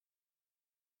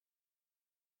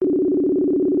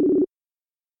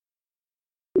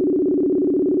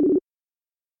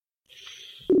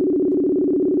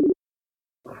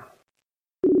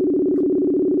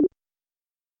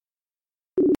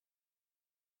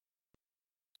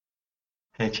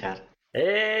Hey Chad,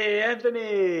 Hey,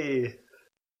 Anthony.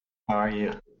 how are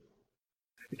you?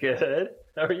 Good.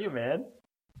 How are you, man?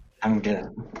 I'm good.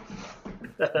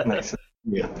 Nice to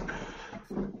see you.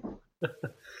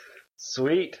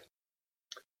 Sweet.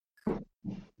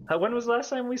 When was the last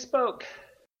time we spoke?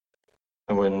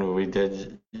 When we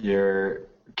did your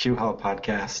Q Hall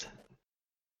podcast,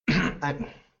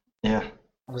 yeah.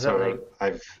 Was that like So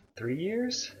I've 3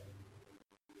 years?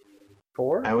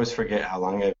 I 4? always forget how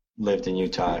long I've lived in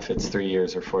Utah, if it's 3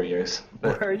 years or 4 years.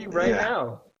 Where But are you right yeah,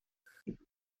 now?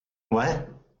 what?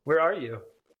 Where are you?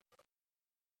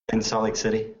 In Salt Lake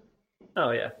City.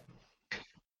 Oh yeah.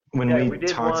 When Yeah, we we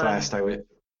did talked one last, I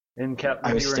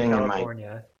when was you were in staying in my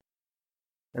California,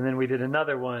 and then we did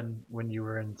another one when you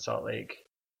were in Salt Lake.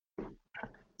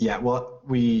 yeah. Well,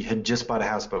 we had just bought a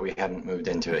house, but we hadn't moved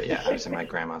into it yet. I was in my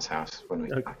grandma's house when we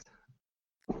Okay. talked.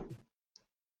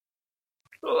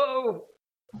 Oh,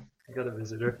 I got a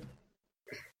visitor.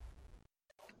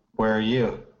 Where are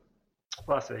you?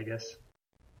 Las Vegas.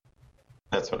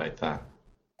 That's what I thought.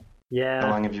 How Yeah,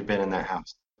 long have you been in that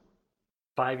house?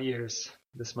 5 years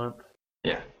this month.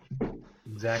 Yeah.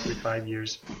 Exactly 5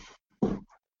 years.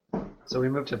 So we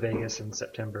moved to Vegas in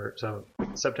September. So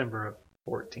September of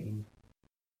 14.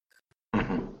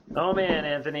 hmm Oh man,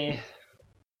 Anthony,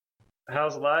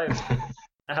 how's life?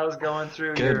 How's going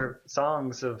through Good. your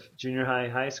songs of junior high,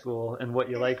 high school, and what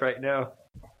you like right now?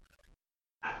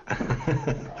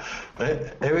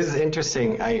 It was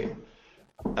interesting.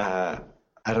 Uh,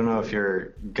 I don't know if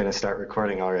you're gonna start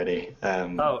recording already,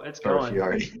 Oh, it's or if you going.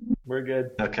 already. We're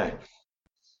good. Okay.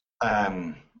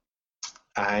 Um,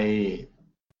 I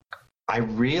I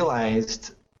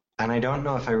realized, and I don't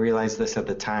know if I realized this at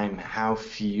the time, how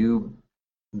few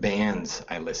bands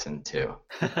I listened to.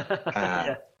 Uh,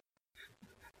 Yeah.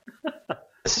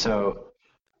 so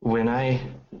when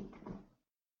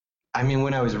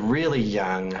when I was really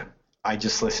young, I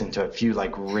just listened to a few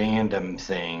like random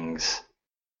things.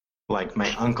 Like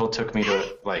my uncle took me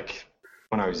to like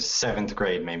when I was seventh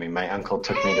grade, maybe my uncle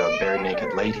took me to a Bare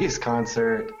Naked Ladies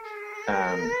concert.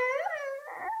 Um,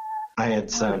 I had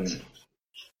What? some.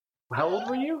 How old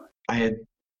were you? I had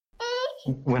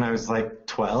when I was like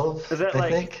 12, Is that I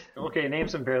like think. okay? Name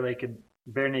some bare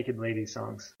naked lady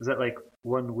songs. Is that like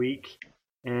one week?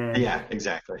 And Yeah,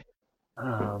 exactly.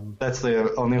 um, That's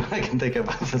the only one I can think of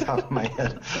off the top of my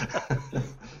head.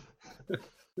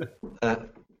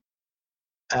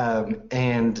 uh,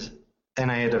 and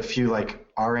I had a few like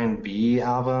R&B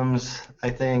albums, I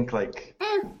think, like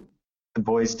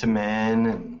Boys to Men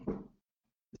and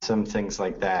some things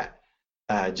like that.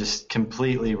 Just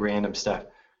completely random stuff.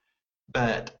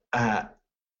 But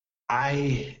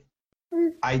I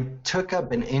I took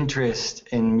up an interest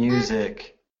in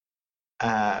music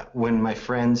when my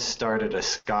friends started a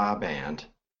ska band,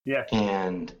 yeah.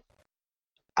 and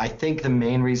I think the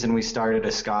main reason we started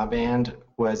a ska band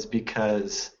was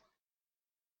because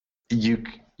you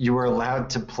you were allowed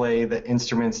to play the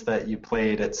instruments that you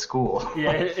played at school.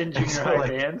 Yeah, in And junior so high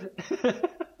like band.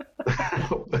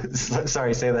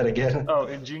 sorry, say that again. Oh,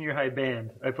 in junior high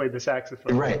band, I played the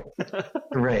saxophone. Right,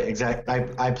 right, exactly.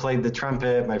 I played the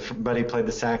trumpet, my buddy played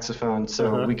the saxophone, so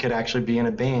Uh-huh. we could actually be in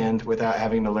a band without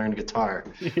having to learn guitar.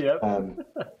 Yep. Um,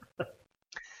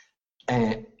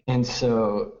 and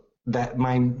so that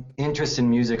my interest in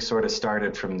music sort of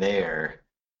started from there.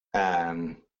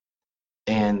 Um,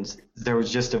 and there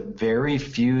was just a very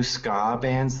few ska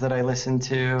bands that I listened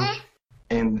to,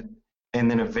 and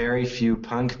then a very few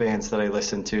punk bands that I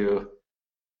listened to.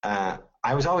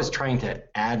 I was always trying to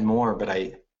add more, but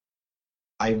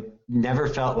I never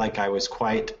felt like I was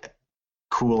quite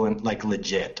cool and like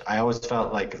legit. I always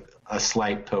felt like a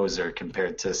slight poser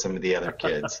compared to some of the other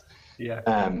kids. Yeah.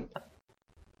 Um,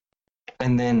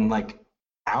 and then like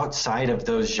outside of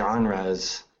those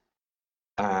genres,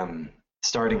 um,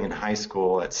 starting in high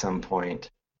school at some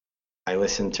point, I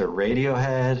listened to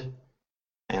Radiohead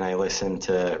and I listened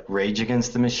to Rage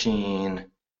Against the Machine,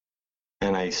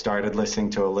 and I started listening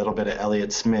to a little bit of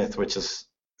Elliott Smith, which is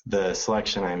the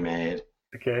selection I made,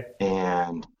 Okay.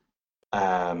 and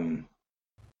um,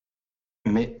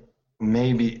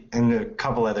 maybe and a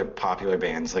couple other popular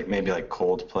bands like maybe like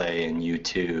Coldplay and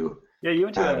U2. Yeah, you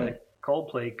went to Um, a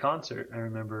Coldplay concert, I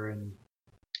remember,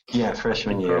 yeah,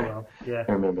 freshman in year, Provo. Yeah.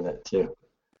 I remember that too.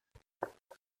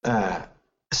 Uh,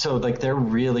 so like there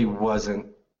really wasn't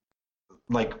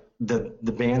like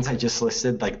the bands I just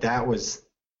listed, like that was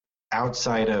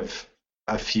outside of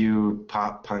a few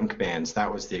pop punk bands,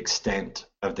 that was the extent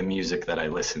of the music that I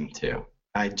listened to.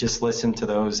 I just listened to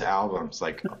those albums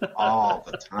like all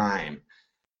the time.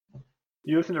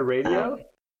 You listen to Um, radio?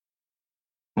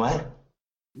 what?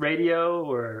 Radio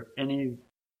or any?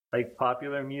 like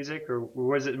popular music, or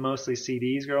was it mostly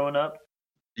CDs growing up?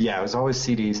 Yeah, it was always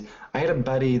CDs. I had a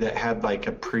buddy that had like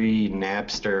a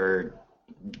pre-Napster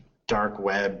dark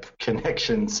web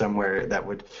connection somewhere that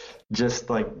would just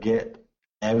like get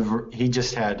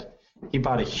he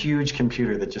bought a huge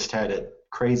computer that just had a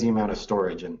crazy amount of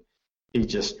storage, and he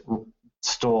just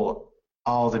stole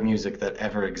all the music that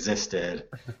ever existed.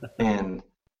 and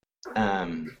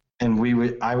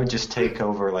I would just take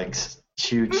over like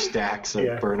huge stacks of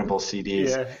burnable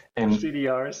CDs and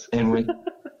CDRs.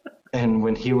 And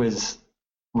when he was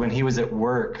at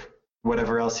work,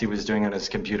 whatever else he was doing on his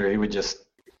computer, he would just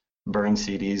burn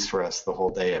CDs for us the whole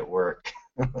day at work.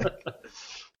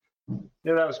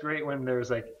 Yeah, that was great when there was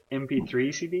like MP3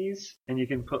 CDs, and you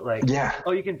can put like 20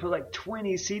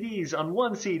 CDs on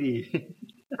one CD.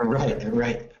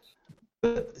 Right.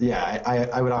 But yeah,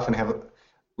 I would often have,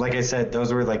 like I said,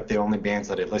 those were like the only bands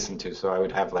that I listened to. So I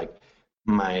would have like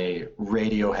my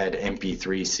Radiohead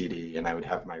MP3 CD, and I would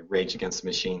have my Rage Against the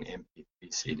Machine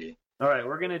MP3 CD. All right,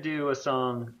 we're gonna do a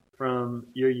song from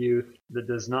your youth that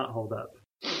does not hold up.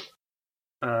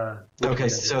 Okay,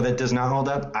 so that does not hold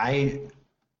up. I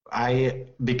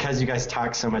because you guys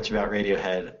talk so much about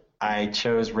Radiohead, I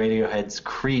chose Radiohead's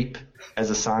 "Creep" as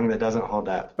a song that doesn't hold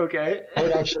up. Okay. I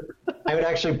would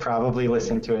actually probably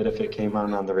listen to it if it came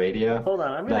on the radio. Hold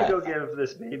on, I'm gonna go give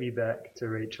this baby back to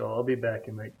Rachel. I'll be back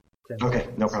in like 10 minutes.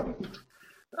 Okay, no problem.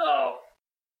 Oh,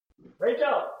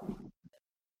 Rachel.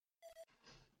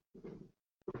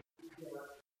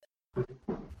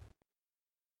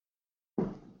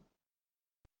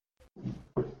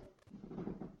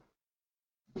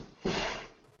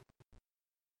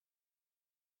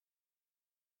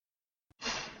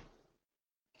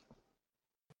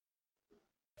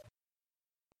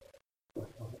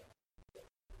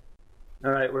 All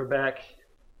right, we're back.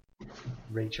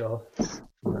 Rachel.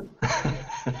 All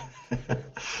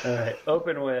right,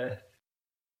 open with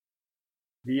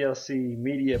VLC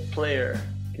Media Player.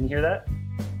 Can you hear that?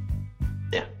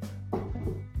 Yeah.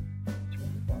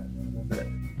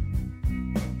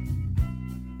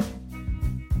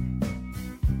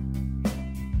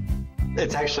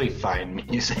 It's actually fine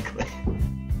musically.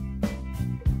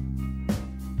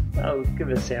 I'll give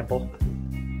it a sample.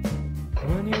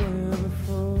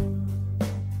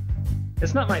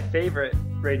 It's not my favorite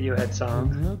Radiohead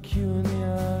song.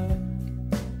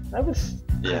 I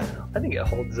think it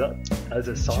holds up as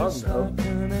a song, though.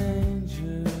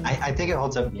 I think it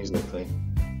holds up musically.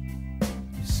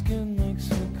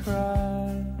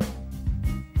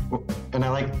 And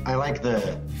I like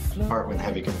the part when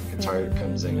heavy guitar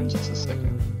comes in just a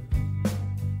second.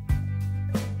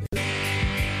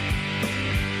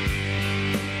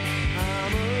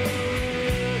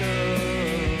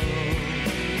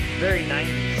 Very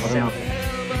 90s sounding.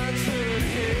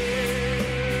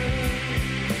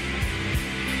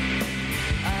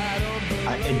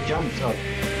 It jumped a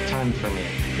ton for me.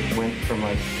 It went from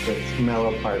like the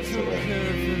mellow parts to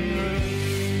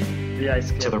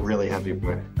the really heavy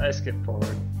part. I skipped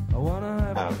forward. Oh,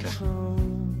 okay.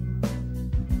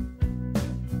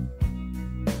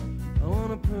 I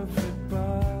want a perfect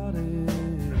body.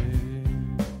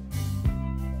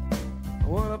 I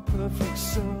want a perfect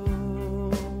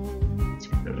soul.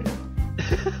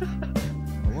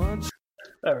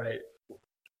 All right.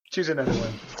 Choose another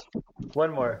one.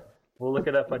 One more. We'll look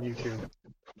it up on YouTube.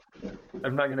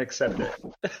 I'm not going to accept it.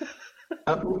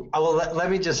 Well, let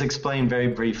me just explain very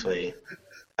briefly.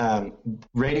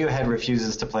 Radiohead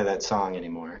refuses to play that song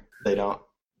anymore. They don't,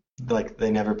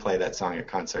 they never play that song at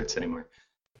concerts anymore.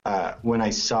 When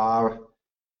I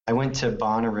went to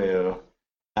Bonnaroo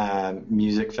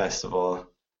Music Festival,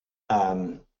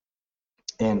 and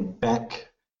Beck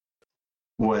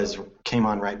came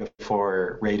on right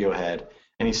before Radiohead,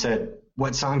 and he said,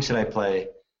 "What song should I play?"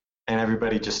 And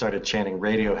everybody just started chanting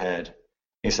Radiohead.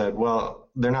 He said, "Well,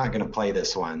 they're not going to play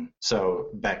this one." So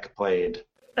Beck played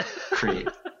Creep.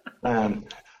 But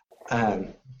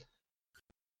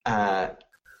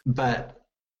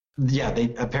yeah,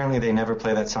 they never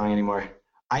play that song anymore.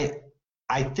 I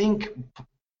think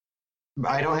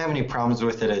I don't have any problems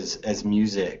with it as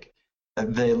music.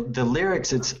 The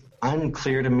lyrics, it's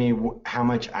unclear to me how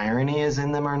much irony is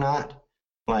in them or not.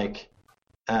 Like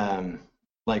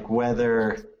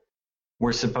whether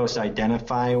we're supposed to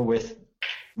identify with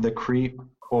the creep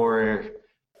or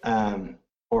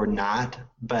not.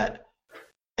 But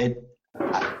I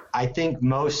think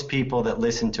most people that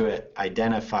listen to it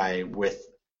identify with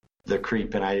the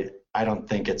creep, and I don't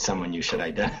think it's someone you should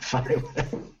identify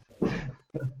with.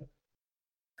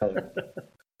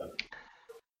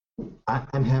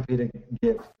 I'm happy to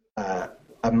give a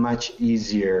much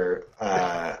easier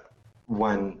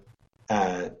one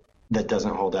that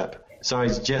doesn't hold up. So I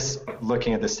was just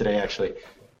looking at this today, actually.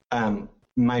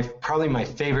 Probably my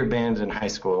favorite band in high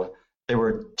school, they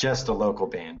were just a local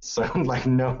band. So like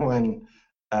no one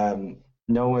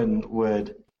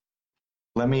would,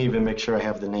 let me even make sure I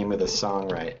have the name of the song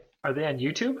right. Are they on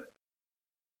YouTube?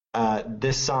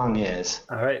 This song is.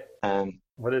 All right.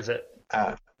 What is it?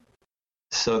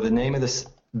 So the name of this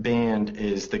band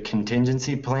is The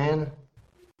Contingency Plan.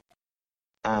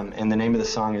 And the name of the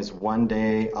song is One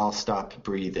Day I'll Stop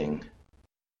Breathing.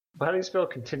 How do you spell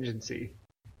contingency?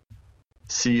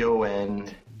 Contigency.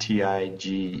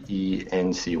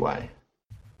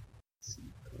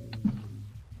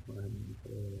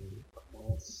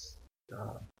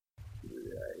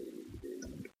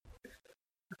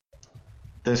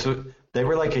 They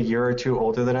were like a year or two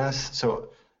older than us, so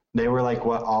they were like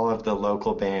what all of the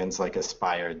local bands like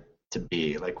aspired to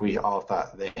be. Like we all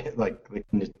thought they like the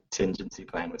Contingency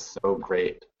Plan was so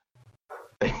great.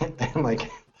 And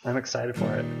like I'm excited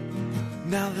for it.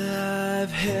 Now that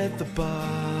I've hit the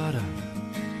bottom,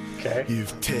 Okay.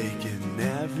 you've taken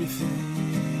everything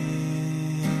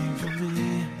from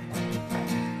me.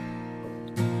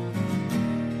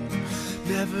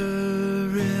 Never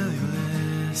really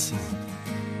listen,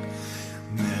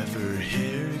 never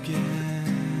hear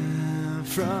again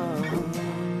from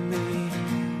me.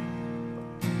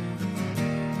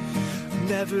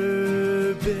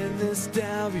 Never been this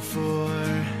down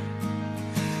before.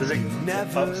 Does it?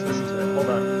 Never Oops, listen to it. Hold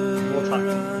on. We'll talk in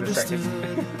a second.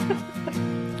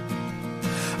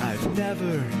 I've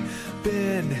never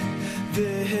been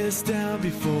this down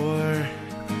before,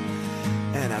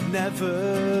 and I've never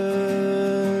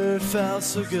felt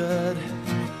so good.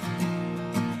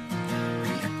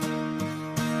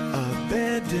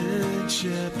 Abandoned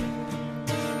ship,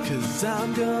 'cause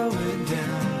I'm going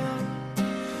down.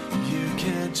 You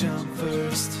can't jump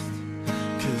first,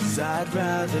 'cause I'd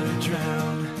rather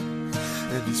drown.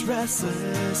 And these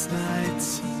restless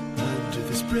nights under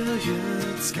this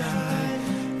brilliant sky,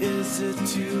 is it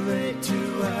too late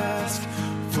to ask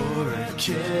for a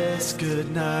kiss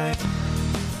goodnight?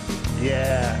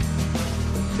 Yeah.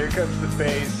 Here comes the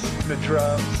bass, the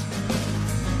drums.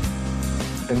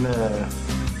 and the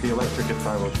electric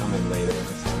guitar will come in later in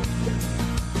the song.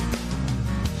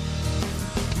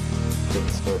 Good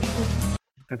distortion.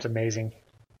 It's amazing.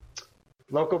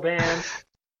 Local band.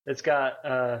 It's got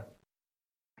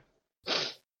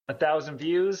 1,000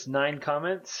 views, 9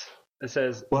 comments. It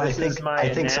says, Well, "This is my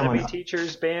I think anatomy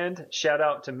teacher's band. Shout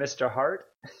out to Mr. Hart."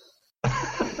 I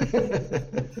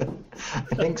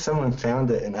think someone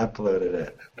found it and uploaded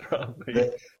it.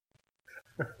 Probably.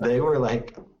 They were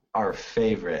like our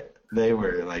favorite. They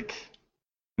were like,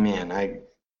 man,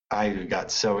 I got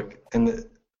so, and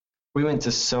we went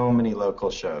to so many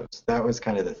local shows. That was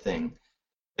kind of the thing,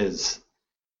 is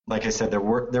like I said, there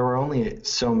were only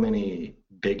so many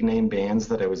big name bands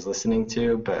that I was listening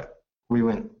to, but we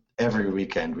went every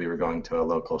weekend. We were going to a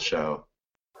local show,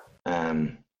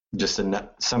 just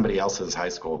somebody else's high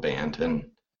school band, and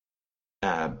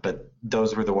but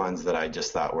those were the ones that I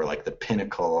just thought were like the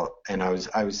pinnacle, and I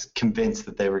was convinced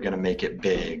that they were going to make it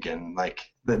big, and like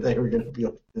that they were going to be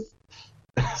like this.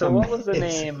 So what was the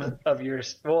name of your?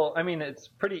 Well, I mean, it's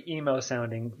pretty emo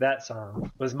sounding. That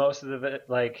song was most of it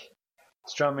like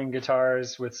strumming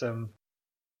guitars with some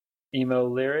emo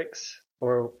lyrics,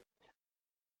 or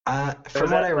from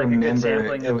what I remember, a good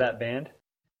sampling of that band.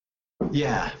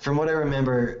 Yeah, from what I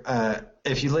remember,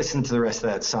 if you listen to the rest of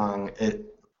that song,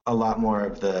 a lot more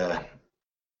of the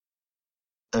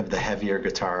heavier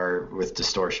guitar with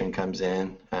distortion comes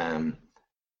in, and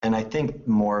I think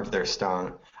more of their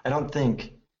song. I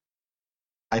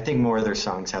think more of their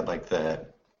songs had like the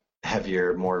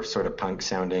heavier, more sort of punk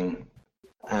sounding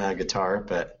guitar,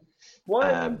 but what?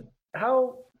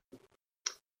 How?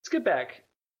 Let's get back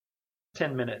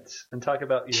 10 minutes and talk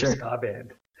about your Sure. ska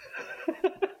band.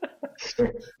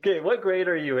 Sure. Okay, what grade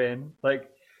are you in? Like,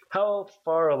 how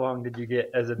far along did you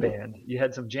get as a band? You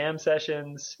had some jam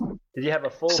sessions. Did you have a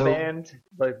full band,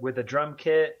 like with a drum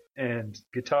kit and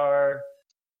guitar,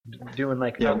 doing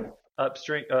like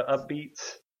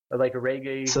upbeats, or like a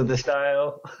reggae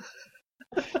style?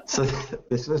 So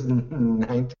this was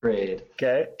 9th grade.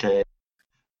 Okay.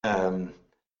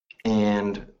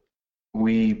 And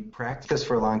we practiced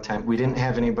for a long time. We didn't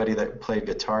have anybody that played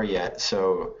guitar yet,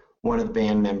 so one of the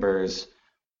band members'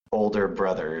 older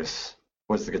brothers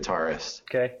was the guitarist.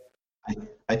 Okay.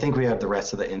 I think we had the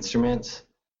rest of the instruments.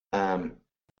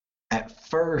 At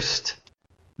first,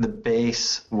 the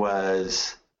bass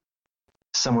was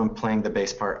someone playing the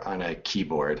bass part on a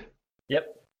keyboard.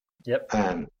 Yep.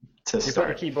 To you start.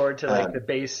 put the keyboard to like the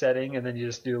bass setting, and then you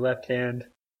just do left hand.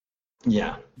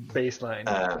 Yeah. bass line.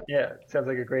 Yeah, sounds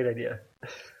like a great idea.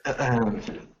 Um,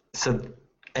 so,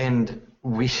 and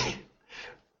we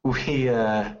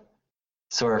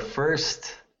so our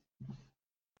first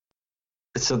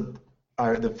so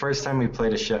our the first time we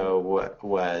played a show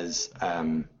was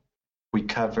we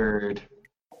covered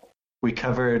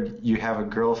 "You Have a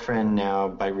Girlfriend Now"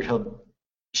 by Real.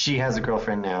 She Has a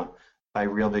Girlfriend Now by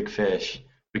Real Big Fish.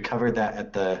 We covered that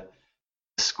at the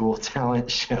school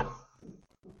talent show.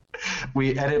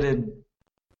 We edited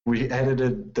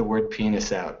the word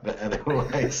penis out, but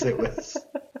otherwise it was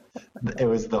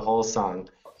the whole song.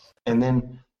 And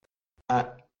then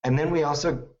we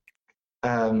also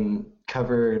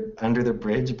covered "Under the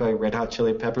Bridge" by Red Hot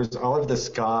Chili Peppers. All of the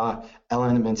ska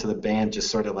elements of the band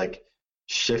just sort of like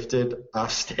shifted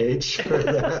off stage for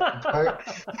that part.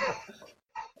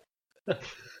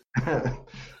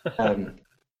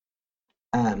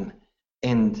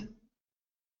 And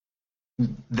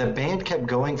the band kept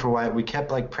going for a while. We kept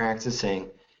like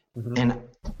practicing, and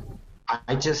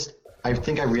I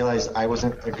think I realized I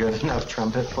wasn't a good enough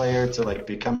trumpet player to like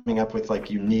be coming up with like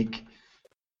unique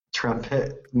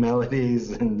trumpet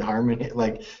melodies and harmony,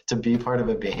 like to be part of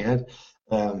a band.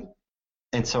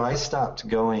 And so I stopped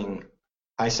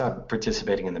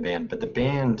participating in the band, but the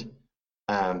band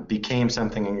became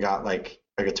something and got like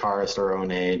a guitarist our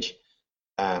own age.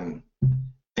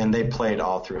 And they played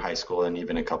all through high school and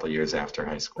even a couple years after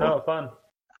high school. Oh, fun.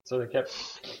 So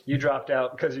you dropped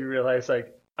out because you realized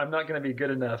like, I'm not going to be good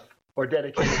enough or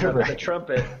dedicated enough to the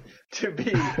trumpet to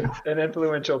be an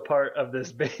influential part of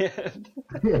this band.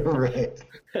 Right.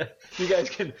 You guys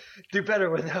can do better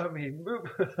without me.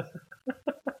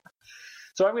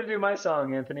 So I'm going to do my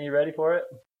song, Anthony. You ready for it?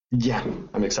 Yeah,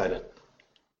 I'm excited.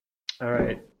 All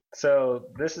right. So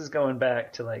this is going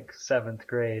back to like 7th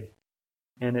grade,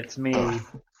 and it's me,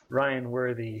 Ryan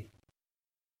Worthy,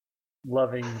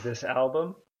 loving this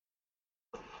album.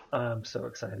 I'm so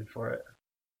excited for it.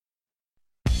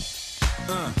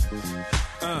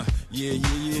 Yeah.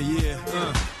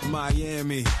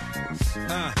 Miami.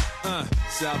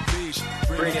 South Beach.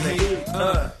 Bringing the heat.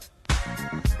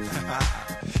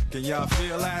 Can y'all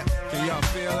feel that?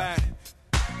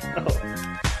 Oh,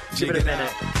 give it a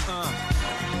minute.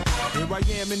 Here I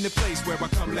am in the place where I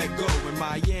come let go. In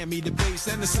Miami, the bass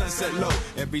and the sunset low.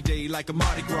 Every day like a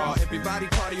Mardi Gras. Everybody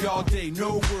party all day.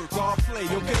 No work, all play,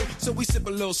 okay? So we sip a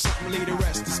little something, leave the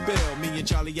rest to spill. Me and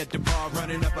Charlie at the bar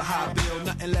running up a high bill.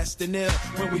 Nothing less than ill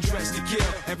when we dress to kill.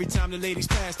 Every time the ladies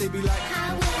pass, they be like,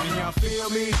 can y'all feel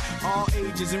me? All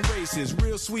ages and races,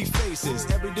 real sweet faces.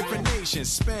 Every different nation,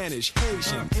 Spanish,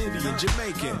 Haitian, Indian,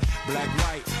 Jamaican, black,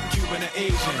 white, Cuban, or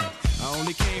Asian. I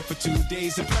only came for 2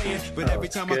 days of playing, but every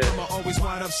time I come, I always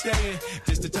wind up staying.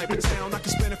 This the type of town I can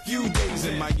spend a few days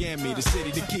in. Miami, the city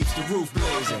that keeps the roof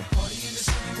blazing. Party in the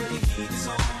city where the heat is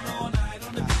on all night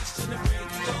on the beach till the break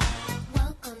of dawn.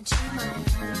 Welcome to Miami.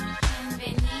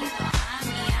 Bienvenido a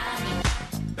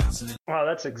Miami. Wow,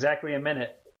 that's exactly a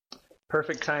minute.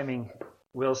 Perfect timing.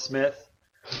 Will Smith,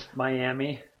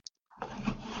 Miami.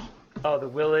 Oh, the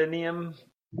Millennium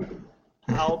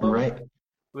album Right.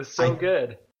 was so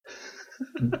good.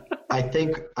 I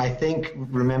think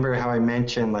remember how I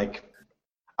mentioned like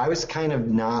I was kind of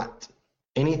not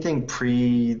anything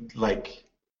like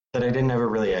that I didn't ever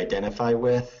really identify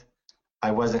with.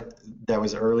 That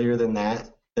was earlier than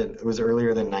that. That was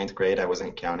earlier than 9th grade. I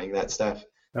wasn't counting that stuff.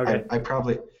 Okay. I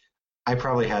probably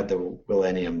had the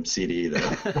Millennium CD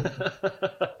though.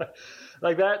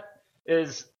 Like that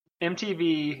is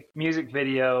MTV music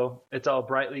video. It's all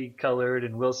brightly colored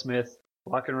and Will Smith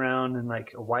walking around in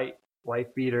like a white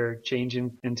wife beater,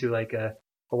 changing into like a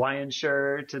Hawaiian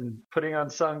shirt and putting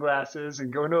on sunglasses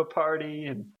and going to a party.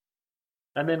 And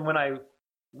then when I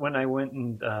went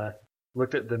and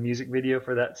looked at the music video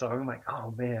for that song, I'm like,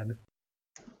 oh man,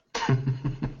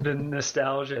 the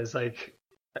nostalgia is like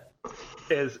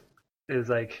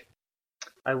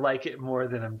I like it more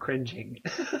than I'm cringing.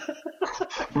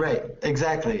 Right,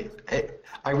 exactly.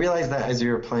 I realized that as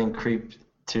you were playing Creep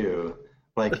too,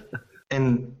 like,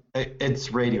 and it's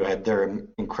Radiohead. They're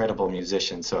incredible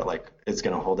musicians, so it's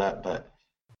gonna hold up. But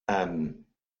I'm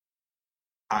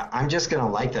just gonna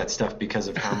like that stuff because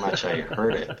of how much I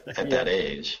heard it at that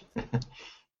age.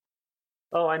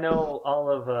 Oh, I know all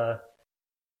of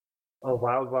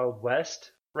Wild Wild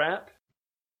West rap,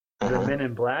 the Men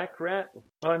in Black rap.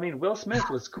 Well, I mean, Will Smith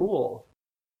was cool.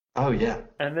 Oh yeah.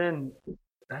 And then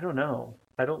I don't know.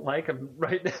 I don't like him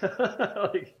right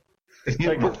now.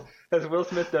 Has Will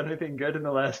Smith done anything good in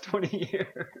the last 20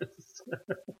 years?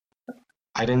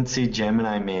 I didn't see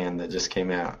Gemini Man that just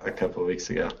came out a couple of weeks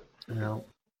ago. No.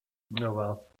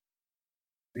 Well.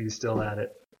 He's still at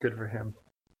it. Good for him.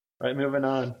 All right, moving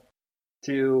on.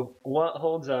 to What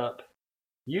Holds Up.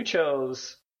 You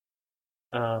chose,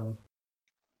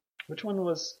 which one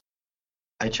was?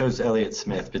 I chose Elliott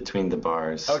Smith, Between the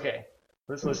Bars. Okay,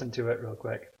 let's listen to it real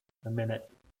quick. A minute.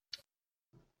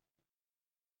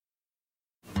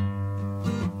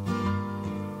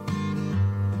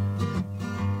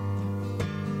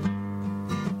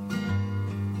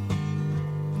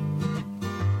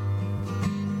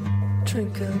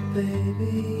 Drink up,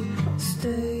 baby,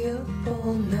 stay up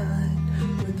all night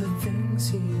with the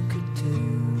things you could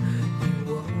do. You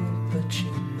won't, but you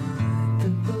might. The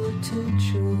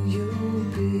potential you'll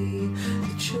be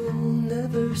that you'll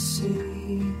never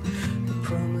see. The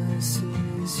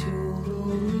promises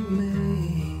you'll only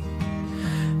make.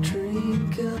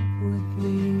 Drink up with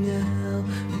me now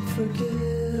and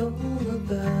forget all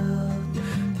about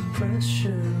the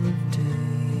pressure of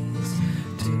days.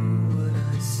 Do what I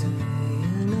say.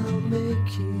 I'll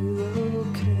make you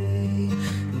okay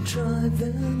and drive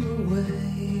them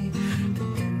away. The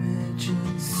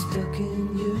images stuck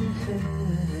in your head.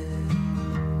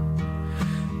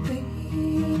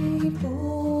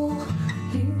 People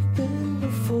you've been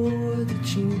before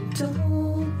that you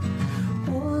don't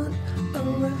want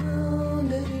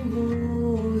around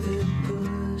anymore. That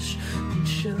push and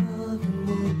shove and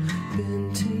won't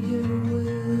bend to your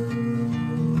will.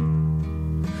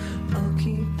 I'll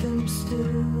keep them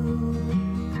still.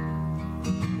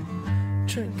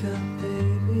 Drink up,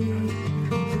 baby.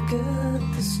 Look at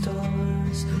the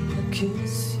stars. I'll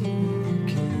kiss you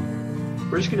again.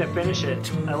 We're just gonna finish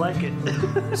it. I like it. When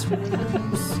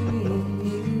I'm seeing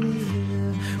you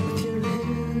there with your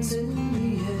hands in the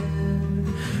air,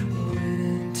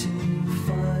 waiting to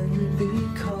finally be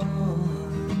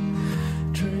caught.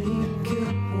 Drink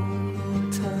up one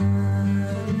more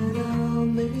time and I'll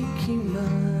make you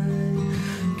mine.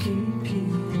 Keep you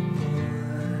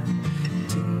apart,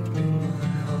 deep in my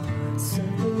heart,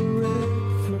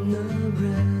 separate from the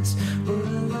rest. Where I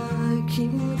like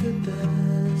you the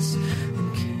best, and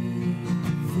keep the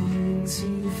things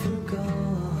you forgot.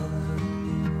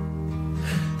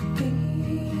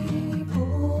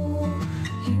 People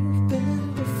you've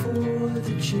been before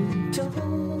that you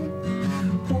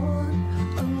don't want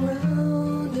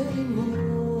around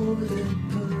anymore. That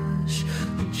push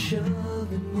and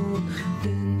shove and won't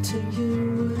bend to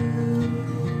your will.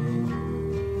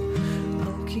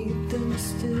 I'll keep them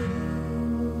still.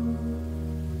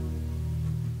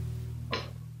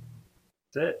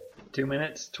 That's it. 2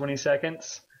 minutes, 20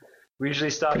 seconds. We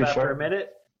usually stop Pretty after short. a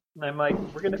minute, and I'm like,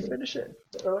 we're gonna finish it.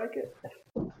 I like it.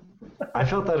 I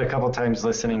felt that a couple times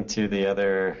listening to the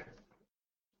other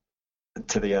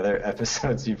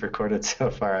episodes you've recorded so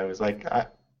far. I was like, I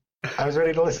was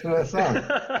ready to listen to that song.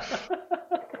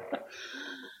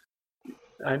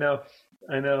 I know.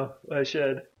 I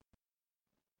should.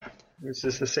 It's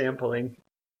just a sampling.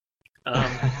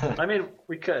 I mean,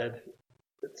 we could.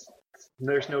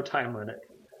 There's no time limit.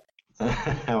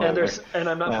 However, And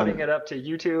I'm not putting it up to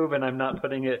YouTube, and I'm not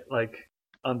putting it like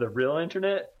on the real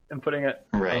internet. I'm putting it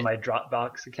Right. on my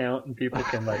Dropbox account, and people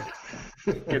can like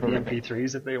get the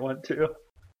MP3s if they want to.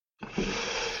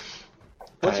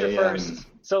 What's your first?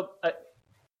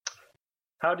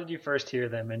 How did you first hear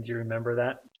them, and do you remember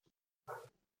that?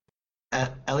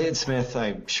 Elliott Smith,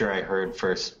 I'm sure I heard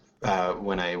first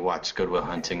when I watched Good Will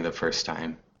Hunting the first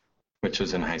time, which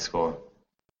was in high school.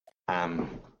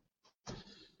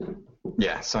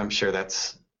 Yeah, so I'm sure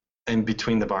that's, and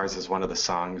Between the Bars is one of the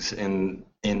songs in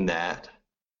that.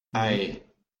 I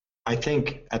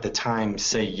think at the time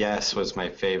Say Yes was my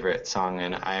favorite song,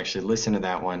 and I actually listened to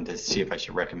that one to see if I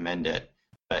should recommend it,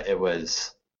 but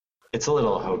it's a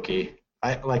little hokey.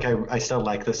 I still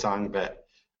like the song, but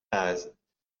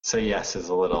Say Yes is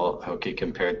a little hokey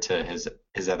compared to his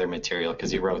other material,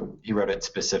 because he wrote it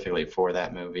specifically for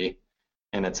that movie,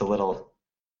 and it's a little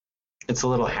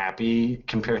happy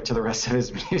compared to the rest of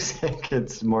his music.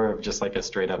 It's more of just like a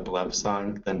straight up love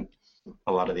song than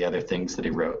a lot of the other things that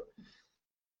he wrote.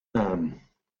 I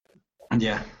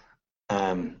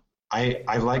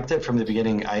liked it from the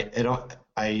beginning.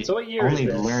 So what year is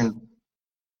this?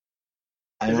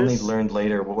 I only learned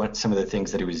later what some of the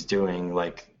things that he was doing,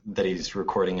 like that he's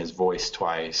recording his voice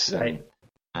twice. Right.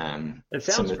 And, It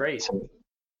sounds great.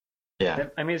 Yeah.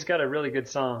 I mean, it's got a really good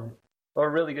song, or a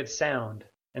really good sound,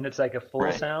 and it's like a full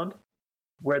Right. sound,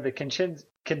 where the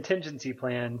contingency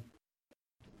plan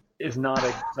is not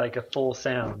like a full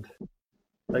sound.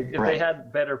 Like if they Right.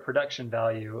 had better production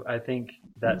value, I think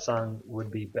that song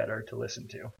would be better to listen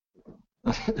to.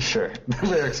 Sure. The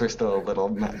lyrics are still a little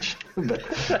much. But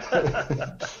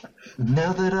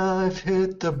now that I've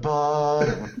hit the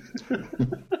bottom.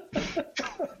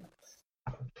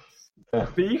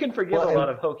 But you can forgive Well, a lot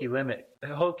of hokey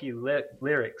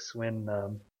lyrics when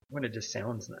it just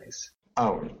sounds nice.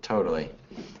 Oh, totally.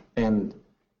 And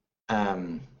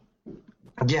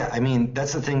yeah, I mean,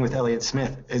 that's the thing with Elliott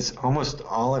Smith is almost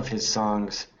all of his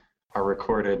songs are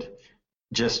recorded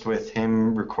just with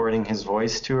him recording his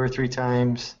voice 2 or 3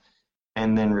 times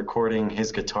and then recording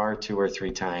his guitar 2 or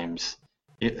 3 times.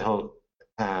 He'll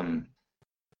and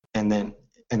then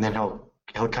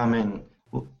he'll come in,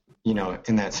 you know,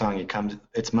 in that song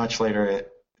it's much later,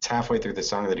 it's halfway through the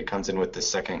song that he comes in with the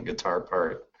second guitar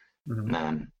part.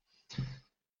 Mm-hmm.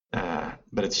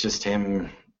 But it's just him,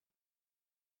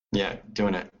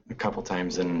 doing it a couple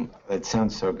times, and it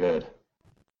sounds so good.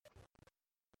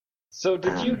 So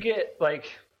did you get, like,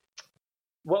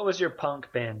 what was your punk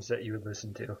bands that you would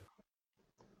listen to?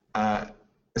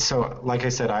 So like I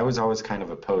said, I was always kind of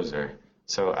a poser.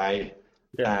 So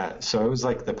so it was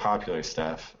like the popular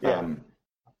stuff. Yeah.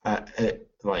 There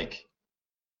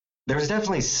was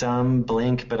definitely some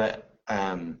Blink, but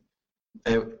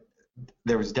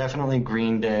there was definitely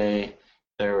Green Day.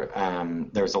 There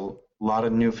was a lot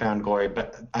of New Found Glory,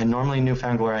 but New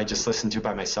Found Glory I just listened to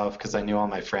by myself because I knew all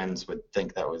my friends would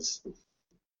think that was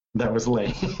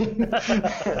lame.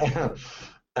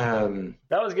 That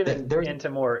was getting into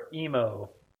more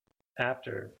emo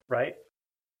after, right?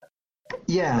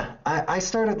 Yeah, I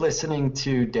started listening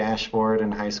to Dashboard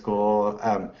in high school.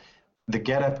 The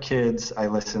Get Up Kids I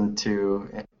listened to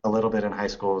a little bit in high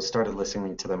school. Started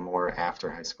listening to them more after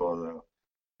high school,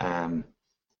 though.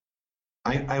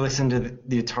 I listened to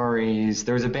the Ataris.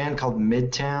 There was a band called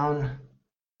Midtown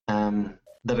that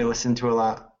I listened to a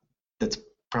lot. That's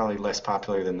probably less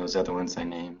popular than those other ones I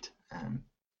named. I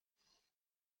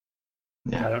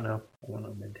don't know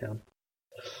Midtown.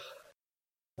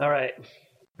 All right,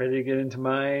 ready to get into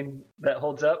mine? That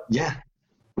holds up? Yeah.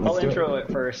 I'll intro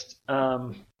it first.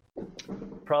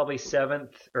 Probably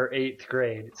 7th or 8th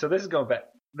grade. So this is going back.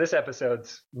 This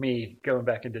episode's me going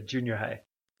back into junior high.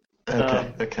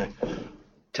 Okay.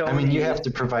 Tony, I mean, you have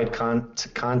to provide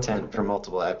content for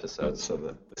multiple episodes, so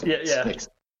that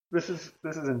this is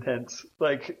intense.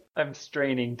 Like, I'm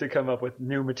straining to come up with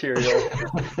new material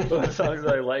of songs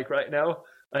that I like right now.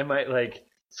 I might like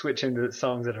switch into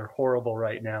songs that are horrible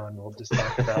right now, and we'll just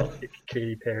talk about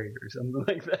Katy Perry or something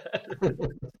like that.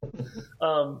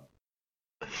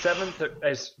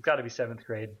 It's got to be 7th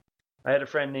grade. I had a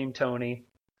friend named Tony,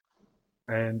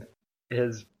 and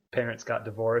his parents got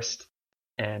divorced,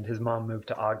 and his mom moved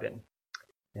to Ogden,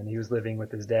 and he was living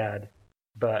with his dad.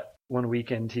 But one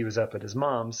weekend he was up at his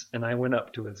mom's, and I went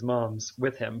up to his mom's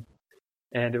with him,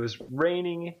 and it was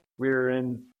raining. We were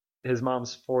in his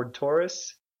mom's Ford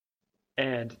Taurus,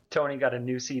 and Tony got a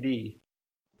new CD,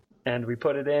 and we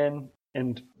put it in,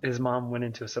 and his mom went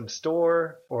into some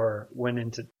store or went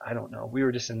into, I don't know. We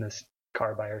were just in this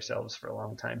car by ourselves for a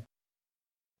long time.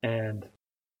 And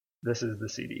this is the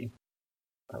CD.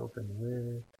 I open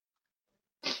with...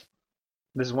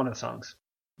 This is one of the songs,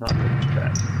 not the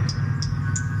track.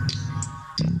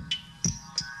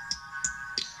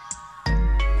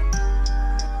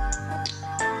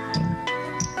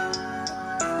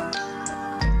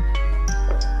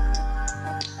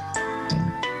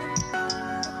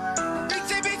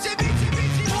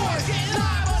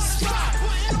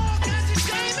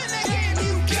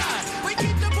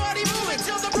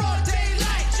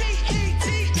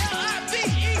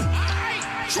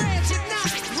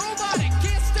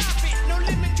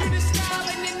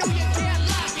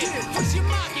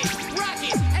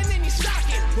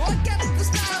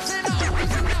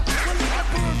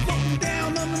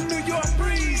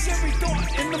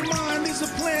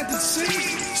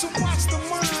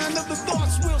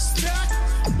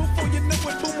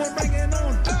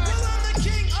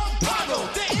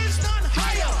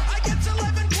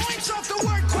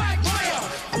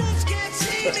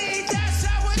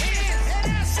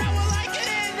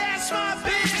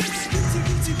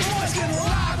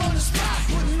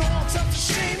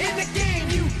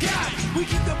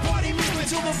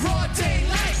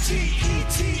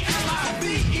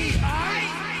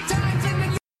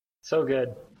 So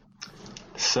good.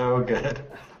 So good.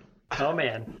 Oh,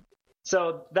 man.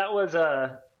 So that was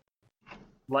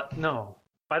no,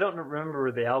 I don't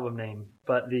remember the album name,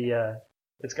 but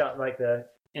it's got like the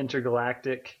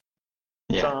Intergalactic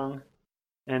song,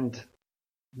 and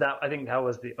that, I think that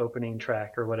was the opening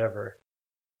track or whatever.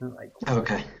 Like,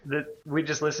 okay. We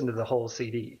just listened to the whole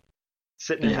CD,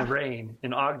 sitting in the rain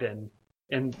in Ogden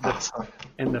in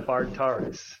the Ford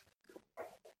Taurus.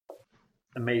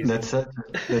 Amazing. That's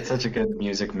such a good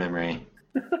music memory.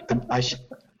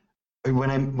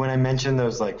 when I mentioned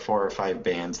those like 4 or 5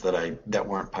 bands that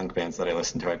weren't punk bands that I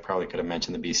listened to, I probably could have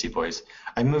mentioned the Beastie Boys.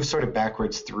 I moved sort of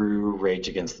backwards through Rage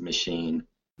Against the Machine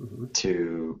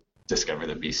to discover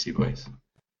the Beastie Boys.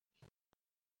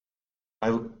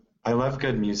 I love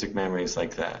good music memories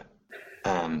like that.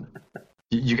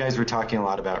 You guys were talking a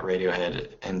lot about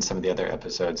Radiohead in some of the other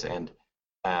episodes, and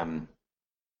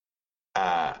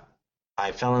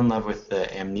I fell in love with the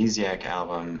Amnesiac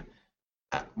album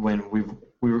when we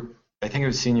were, I think it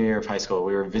was senior year of high school.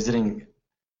 We were visiting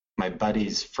my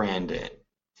buddy's friend.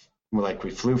 We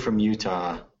flew from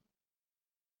Utah.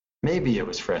 Maybe it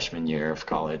was freshman year of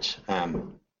college.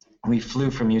 We flew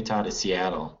from Utah to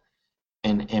Seattle,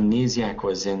 and Amnesiac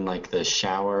was in like the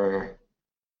shower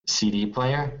CD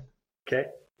player. Okay.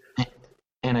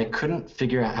 And I couldn't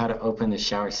figure out how to open the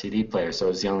shower CD player, so it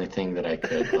was the only thing that I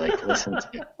could like listen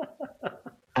to.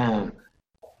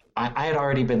 I had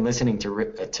already been listening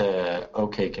to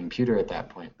OK Computer at that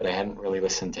point, but I hadn't really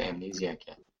listened to Amnesiac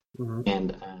yet,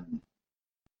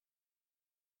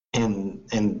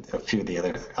 and a few of the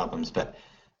other albums, but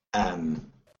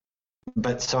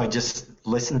so I just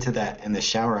listened to that in the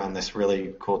shower on this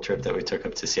really cool trip that we took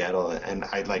up to Seattle, and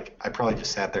I probably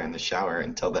just sat there in the shower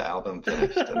until the album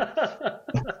finished.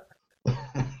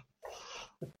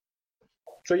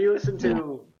 So you listened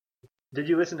to? Did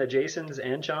you listen to Jason's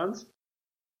and Sean's,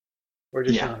 or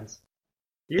just Sean's?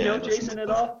 Do you know Jason at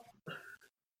all?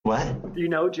 What? Do you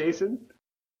know Jason?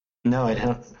 No, I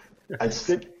don't.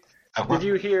 Did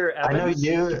you hear Evans? I know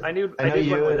you. I did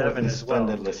you. one with Evan as well.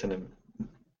 It's fun to listen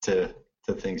to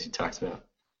the things you talked about.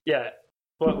 Yeah.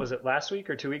 What was it, last week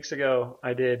or 2 weeks ago?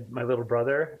 I did my little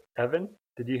brother, Evan.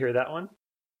 Did you hear that one?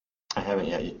 I haven't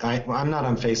yet. I'm not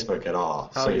on Facebook at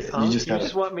all. Oh, so you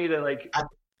just want me to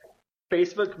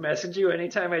Facebook message you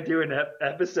anytime I do an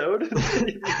episode?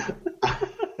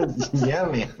 Yeah,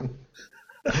 man.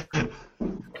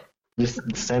 Just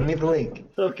send me the link.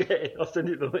 Okay, I'll send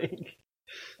you the link.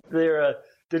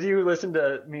 Did you listen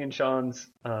to me and Sean's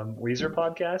Weezer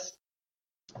podcast?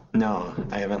 No,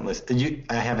 I haven't listened.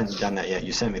 I haven't done that yet.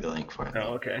 You sent me the link for it.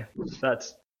 Oh, okay.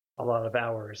 That's a lot of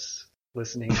hours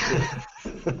listening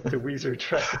to Weezer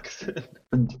tracks.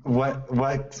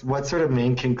 What sort of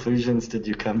main conclusions did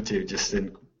you come to, just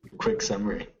in quick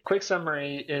summary? Quick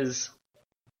summary is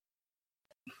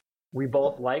we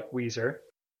both like Weezer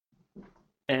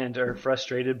and are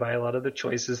frustrated by a lot of the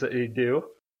choices that they do.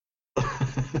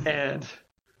 And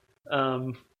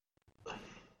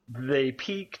they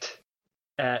peaked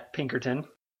at Pinkerton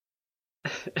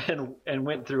and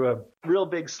went through a real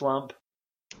big slump,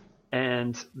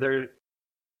 and the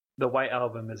White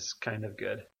Album is kind of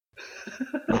good.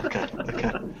 Okay.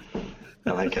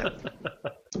 I like it.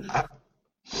 I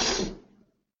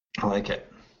like it.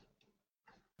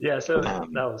 Yeah, so that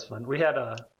was fun. We had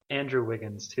Andrew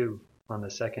Wiggins too on the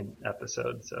second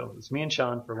episode, so it was me and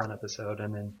Sean for one episode,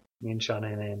 and then me and Sean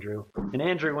and Andrew. And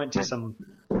Andrew went to some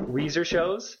Weezer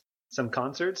shows, some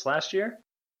concerts last year,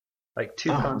 like 2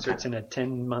 concerts in a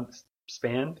 10-month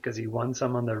span, because he won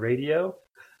some on the radio,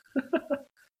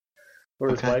 or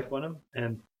his wife won them.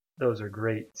 And those are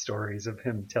great stories of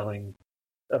him telling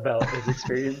about his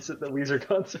experience at the Weezer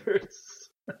concerts.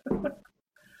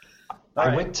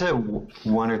 I went to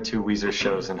 1 or 2 Weezer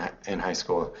shows in high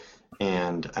school,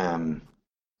 and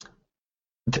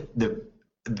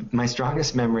my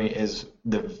strongest memory is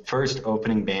the first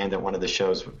opening band at one of the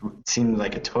shows seemed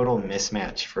like a total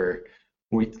mismatch for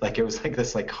it was like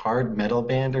this hard metal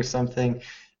band or something,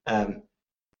 and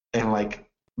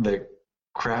the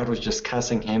crowd was just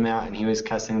cussing him out and he was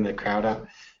cussing the crowd out,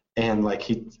 and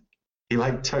he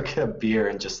took a beer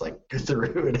and just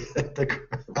threw it at the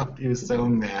crowd. He was so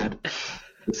mad.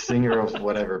 The singer of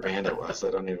whatever band it was,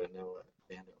 I don't even know what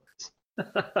band it was.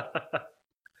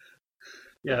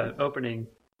 Yeah, opening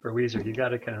for Weezer, you got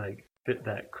to kind of fit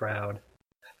that crowd.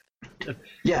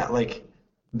 Yeah,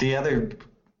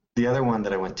 the other one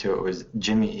that I went to, it was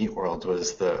Jimmy Eat World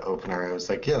was the opener. I was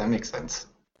like, yeah, that makes sense.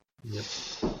 Yep.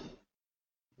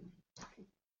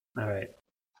 All right.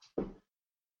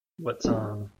 What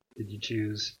song did you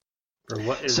choose for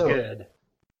what is good?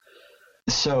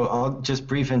 So I'll just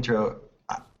brief intro.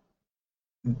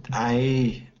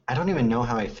 I don't even know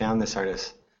how I found this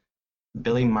artist.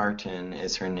 Billy Martin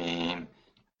is her name.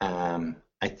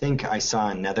 I think I saw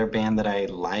another band that I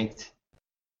liked.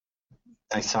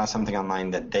 I saw something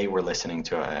online that they were listening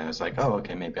to it. I was like, oh,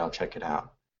 okay, maybe I'll check it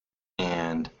out.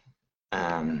 And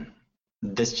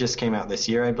this just came out this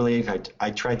year, I believe.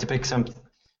 I tried to pick some.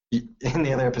 In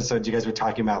the other episodes, you guys were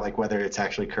talking about whether it's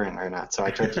actually current or not. So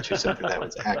I tried to choose something that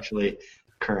was actually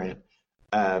current.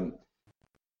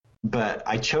 but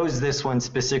I chose this one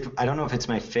specific. I don't know if it's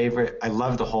my favorite. I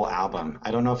love the whole album.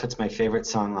 I don't know if it's my favorite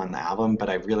song on the album, but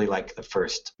I really like the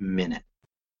first minute.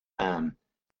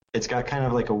 It's got kind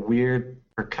of like a weird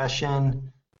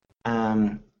percussion,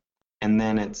 and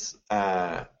then it's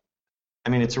I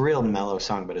mean, it's a real mellow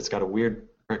song, but it's got a weird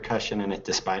percussion in it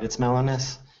despite its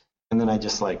mellowness. And then I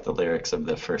just like the lyrics of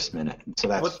the first minute. So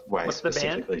that's why what's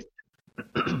specifically.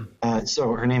 The band?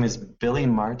 So her name is Billy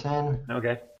Martin.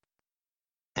 Okay.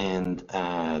 And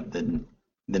the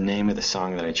name of the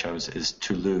song that I chose is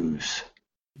Toulouse.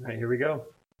 All right, here we go.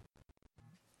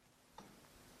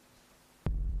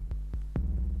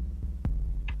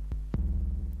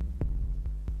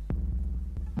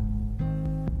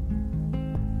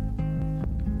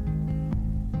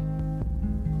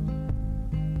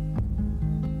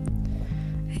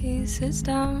 He sits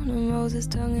down and rolls his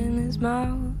tongue in his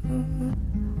mouth.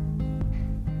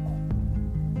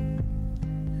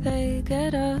 They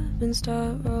get up and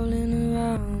start rolling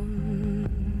around.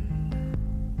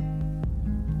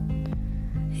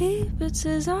 He puts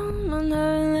his arm on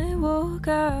her and they walk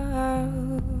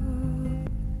out.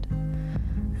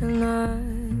 And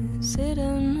I sit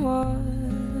and watch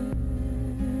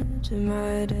and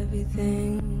write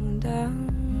everything down.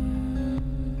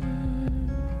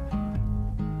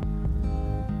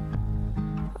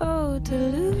 Oh, to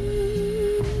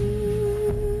lose,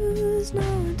 no,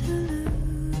 to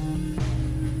lose,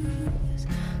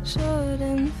 short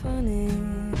and funny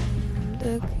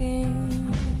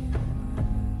looking.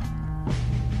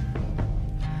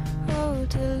 Oh,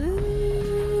 to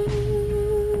lose,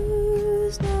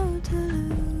 no, to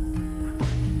lose,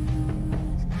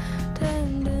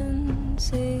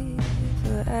 tendency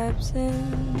for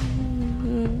absent.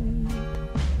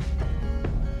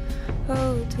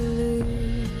 Oh, to lose,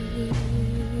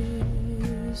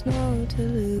 no, to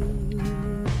lose,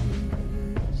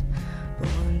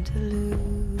 born to lose.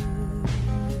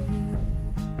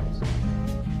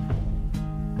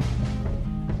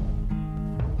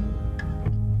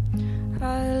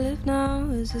 I live now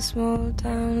as a small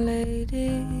town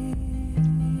lady.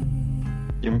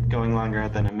 You're going longer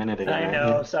than a minute ago. I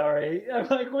know, sorry. I'm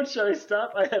like, what should I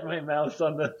stop? I had my mouse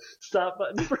on the stop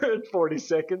button for 40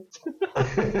 seconds.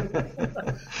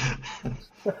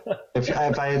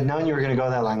 If I had known you were going to go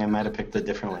that long, I might have picked a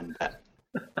different one. But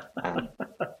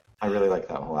I really like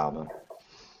that whole album.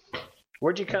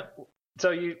 Where'd you come? So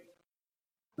you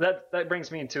that brings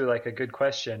me into like a good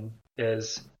question: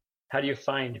 is how do you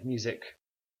find music,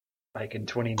 like in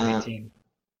 2019?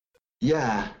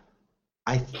 Yeah,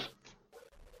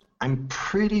 I'm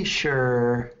pretty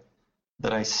sure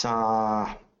that I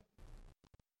saw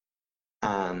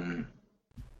on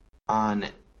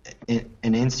an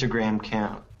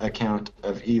Instagram account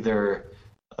of either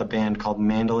a band called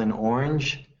Mandolin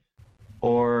Orange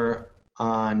or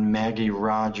on Maggie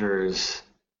Rogers,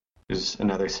 who's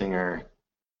another singer.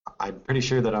 I'm pretty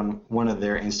sure that on one of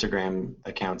their Instagram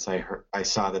accounts I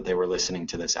saw that they were listening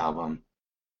to this album.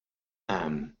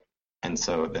 And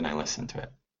so then I listened to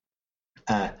it.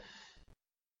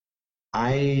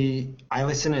 I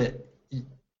listen to,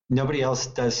 nobody else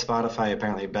does Spotify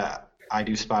apparently, but I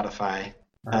do Spotify.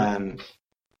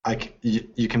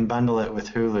 You can bundle it with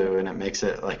Hulu and it makes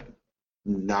it like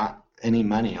not any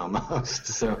money almost.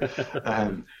 So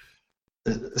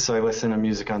so I listen to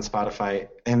music on Spotify,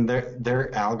 and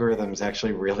their algorithm is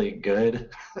actually really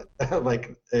good.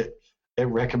 Like it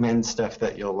recommends stuff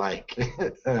that you'll like.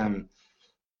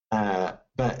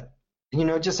 But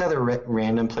just other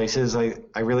random places. I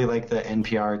really like the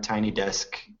NPR Tiny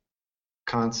Desk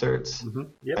concerts. Mm-hmm.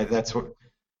 Yep.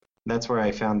 That's where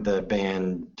I found the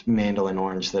band Mandolin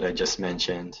Orange that I just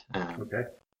mentioned. Okay.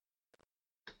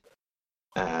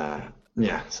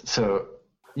 Yeah. So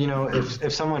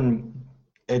if someone,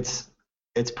 it's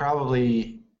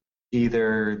probably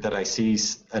either that I see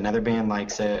another band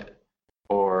likes it,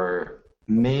 or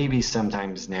maybe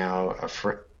sometimes now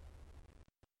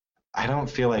I don't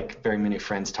feel like very many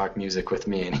friends talk music with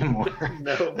me anymore.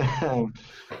 No.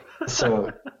 So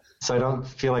I don't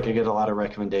feel like I get a lot of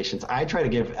recommendations. I try to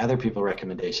give other people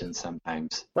recommendations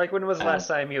sometimes. Like, when was the last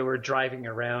time you were driving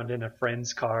around in a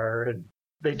friend's car and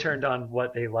they turned on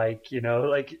what they like?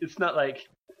 Like, it's not like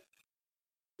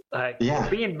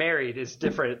being married is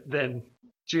different than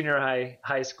junior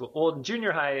high school. Well, in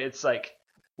junior high, it's like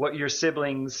what your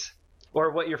siblings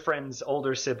or what your friends'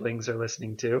 older siblings are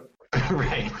listening to.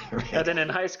 Right. And then in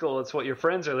high school, it's what your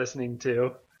friends are listening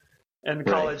to. And in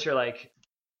college, you're like,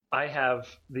 I have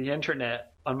the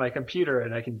internet on my computer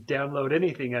and I can download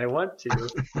anything I want to.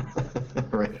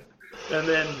 Right. And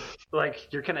then,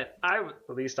 like, you're kind of, at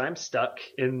least I'm stuck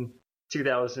in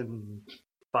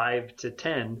 2005 to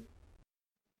 10.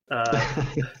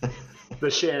 The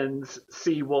Shins,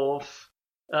 Seawolf,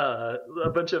 a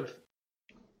bunch of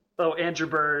Andrew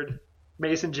Bird,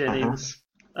 Mason Jennings.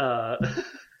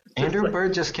 Andrew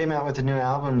Bird just came out with a new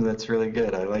album that's really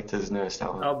good. I liked his newest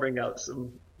album. I'll bring out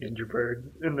some Andrew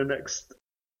Bird in the next,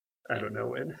 I don't know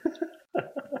when.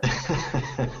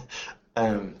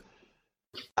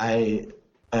 I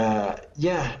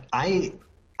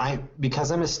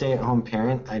because I'm a stay-at-home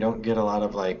parent, I don't get a lot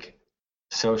of like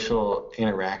social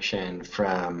interaction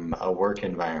from a work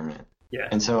environment. Yeah.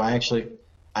 And so I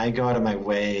go out of my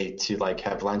way to like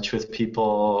have lunch with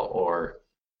people or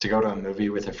to go to a movie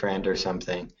with a friend or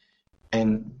something.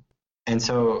 And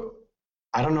so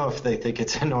I don't know if they think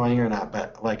it's annoying or not,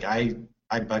 but like I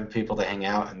bug people to hang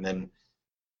out and then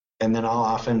I'll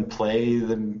often play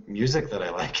the music that I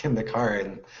like in the car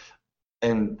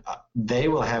and they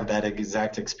will have that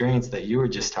exact experience that you were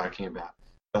just talking about.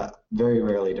 But very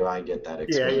rarely do I get that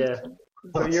experience. Yeah.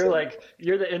 So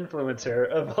you're the influencer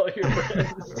of all your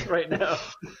friends right now.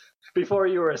 Before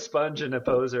you were a sponge and a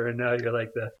poser, and now you're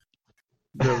like the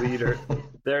leader.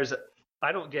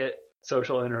 I don't get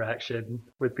social interaction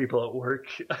with people at work.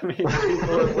 I mean,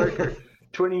 people at work are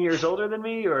 20 years older than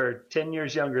me or 10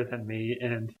 years younger than me,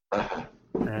 and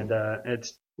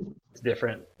it's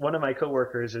different. One of my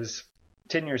coworkers is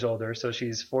 10 years older, so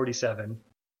she's 47.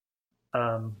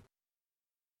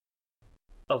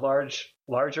 A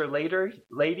larger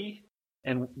lady,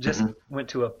 and just went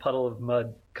to a Puddle of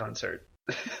Mud concert.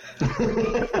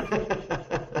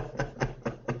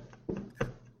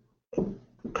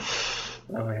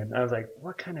 Oh man, I was like,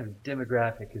 what kind of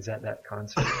demographic is at that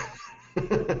concert?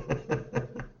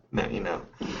 Now you know.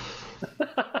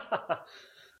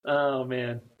 Oh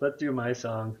man, let's do my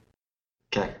song.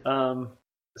 Okay.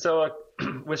 So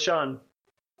with Sean,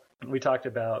 we talked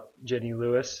about Jenny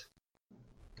Lewis.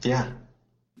 Yeah.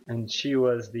 And she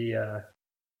was the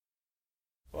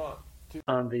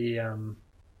on the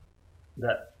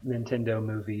that Nintendo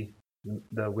movie,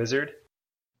 The Wizard.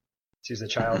 She's a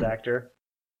child actor,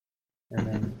 and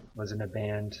then was in a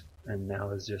band, and now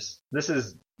this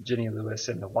is Jenny Lewis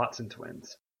and the Watson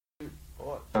Twins.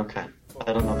 Okay.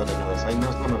 I don't know that I know this. I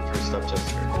know some of her stuff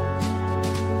just here.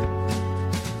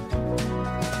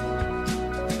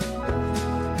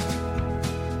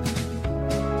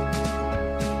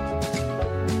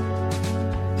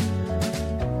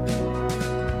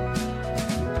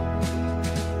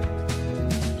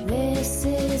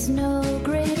 No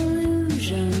great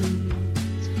illusion.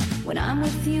 When I'm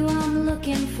with you, I'm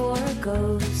looking for a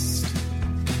ghost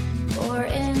or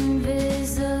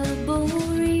invisible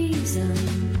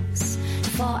reasons to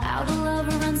fall out of love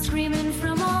or run screaming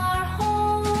from our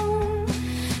home.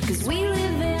 'Cause we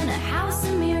live in a house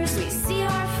of mirrors. We see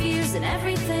our fears and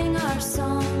everything, our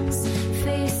songs,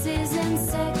 faces and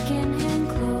secondhand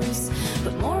clothes.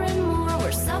 But more and more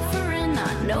we're suffering.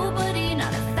 Not nobody,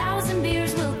 not 1,000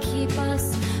 beers will keep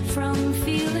us from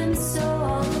feeling so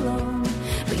all alone.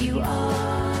 But you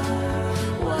are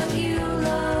what you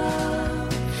love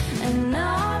and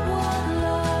not what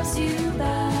loves you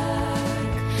back.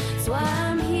 So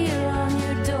I'm here on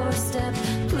your doorstep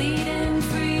pleading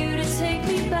for you to take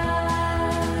me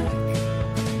back.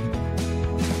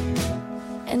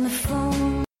 And the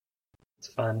phone. It's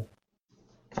fun.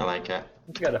 I like it.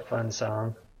 It's got a fun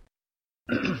song.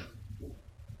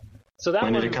 So that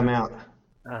when did one, it come out?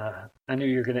 I knew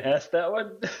you were going to ask that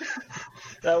one.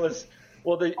 That was,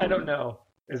 I don't know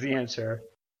is the answer,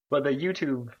 but the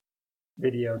YouTube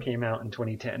video came out in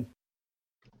 2010.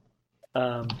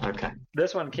 Okay.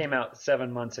 This one came out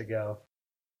 7 months ago.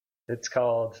 It's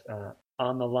called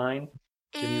On the Line,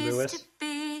 Jenny Lewis.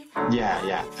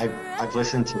 Yeah. I've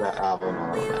listened to that album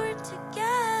a little bit.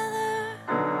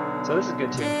 So this is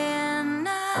good too.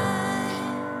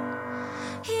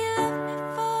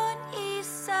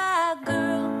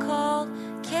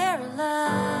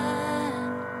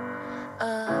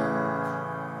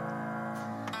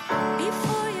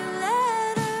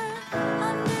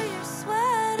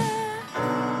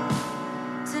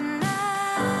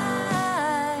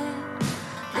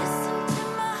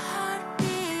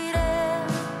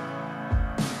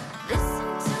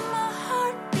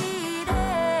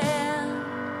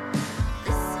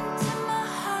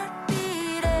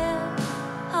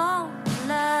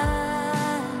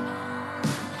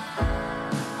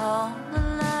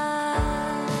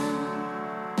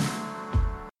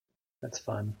 That's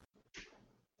fun.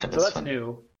 So that's fun.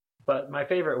 New, but my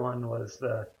favorite one was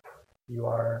the "You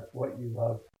Are What You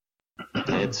Love."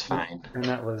 It's fine. And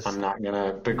that was. I'm not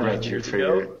gonna begrudge you for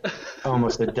your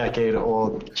almost a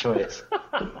decade-old choice.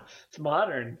 It's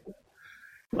modern.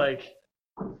 Like,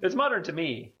 it's modern to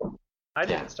me. I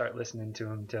didn't start listening to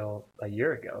him until a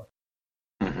year ago.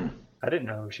 Mm-hmm. I didn't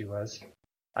know who she was.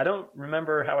 I don't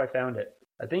remember how I found it.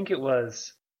 I think it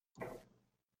was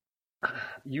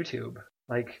YouTube.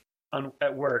 Like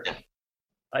at work,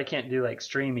 I can't do like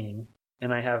streaming,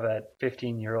 and I have a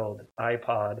 15-year-old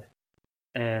iPod,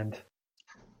 and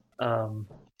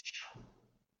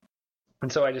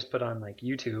so I just put on like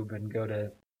YouTube and go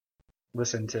to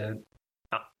listen to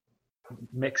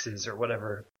mixes or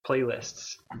whatever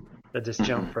playlists that just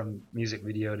jump from music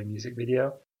video to music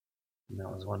video, and that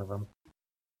was one of them.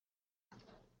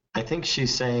 I think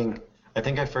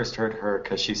I first heard her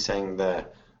because she sang the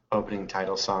opening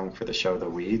title song for the show The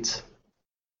Weeds.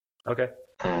 Okay.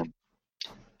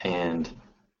 And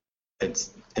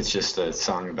it's just a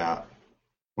song about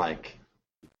like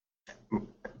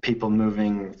people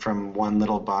moving from one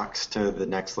little box to the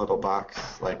next little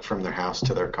box, like from their house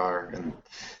to their car, and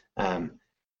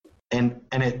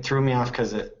it threw me off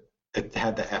because it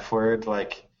had the F word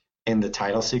like in the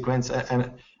title sequence,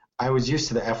 and I was used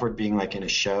to the F word being like in a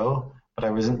show, but I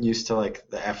wasn't used to like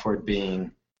the F word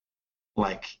being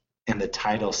like in the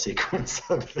title sequence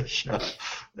of the show.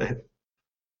 That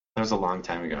was a long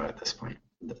time ago at this point.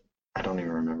 I don't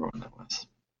even remember when that was.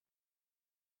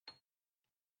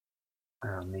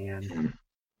 Oh man.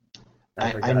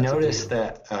 I noticed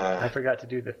that I forgot to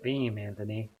do the theme,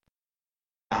 Anthony.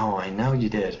 Oh, I know you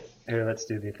did. Here, let's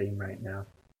do the theme right now.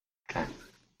 Okay.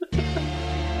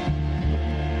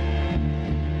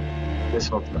 This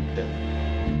one's not good.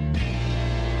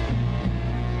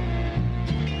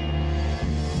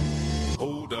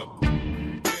 Hold up.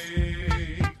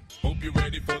 Hey, hope you're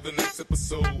ready for the next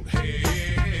episode.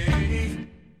 Hey.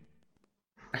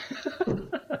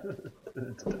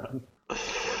 It's done.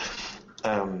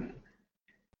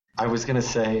 I was gonna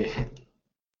say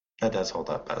that does hold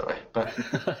up, by the way, but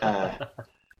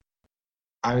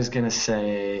I was gonna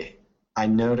say I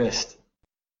noticed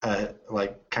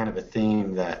like kind of a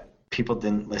theme that people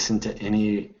didn't listen to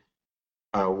any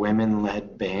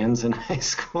women-led bands in high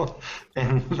school,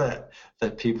 and that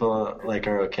people like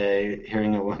are okay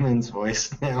hearing a woman's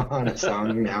voice now on a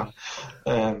song now.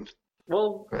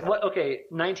 Well, okay,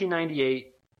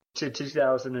 1998 to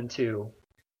 2002.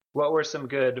 What were some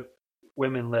good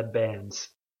women-led bands?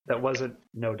 That wasn't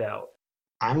No Doubt.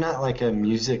 I'm not like a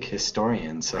music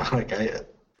historian, so like I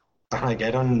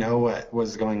don't know what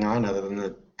was going on other than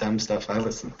the dumb stuff I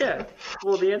listened to. Yeah.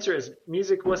 Well, the answer is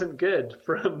music wasn't good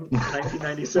from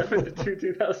 1997 to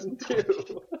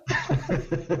 2002.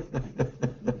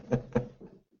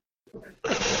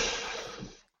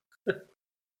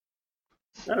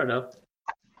 I don't know.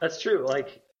 That's true.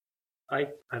 Like, I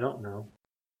don't know.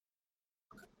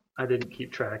 I didn't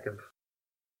keep track of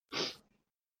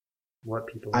what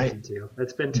people listen to.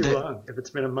 It's been too long. If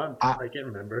it's been a month, I can't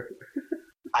remember.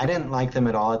 I didn't like them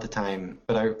at all at the time,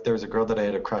 but there was a girl that I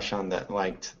had a crush on that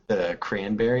liked the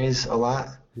Cranberries a lot.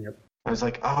 Yep. I was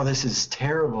like, oh, this is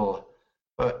terrible.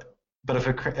 But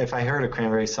if I heard a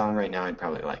Cranberry song right now, I'd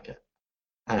probably like it.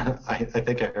 I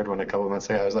think I heard one a couple months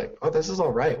ago. I was like, oh, this is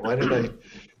all right. Why did I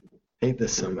hate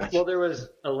this so much? Well, there was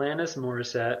Alanis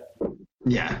Morissette.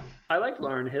 Yeah. I liked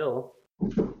Lauryn Hill.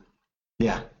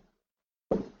 Yeah.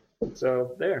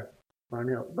 So there, Lauryn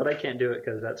Hill. But I can't do it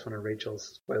because that's one of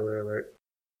Rachel's. Spoiler alert.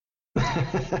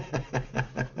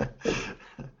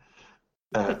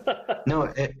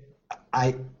 No,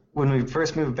 when we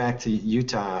first moved back to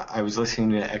Utah, I was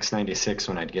listening to X96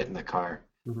 when I'd get in the car,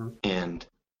 and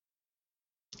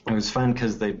it was fun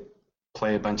because they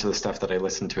play a bunch of the stuff that I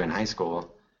listened to in high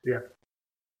school. Yeah.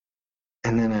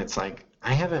 And then it's like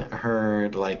I haven't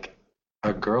heard like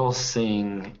a girl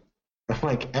sing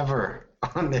like ever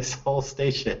on this whole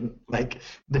station, like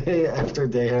day after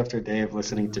day after day of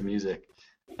listening to music.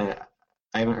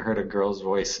 I haven't heard a girl's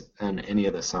voice on any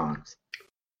of the songs.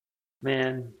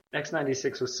 Man,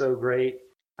 X96 was so great.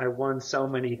 I won so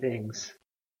many things.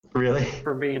 Really?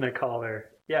 For being a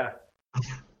caller. Yeah.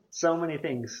 So many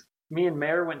things. Me and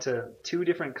Mare went to 2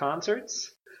 different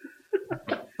concerts.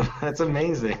 That's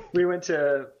amazing. We went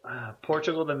to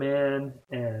Portugal the Man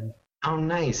and oh,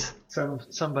 nice.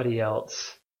 Somebody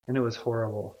else, and it was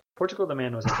horrible. Portugal the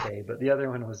Man was okay, but the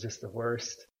other one was just the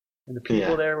worst. And the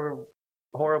people there were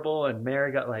horrible, and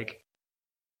Mary got like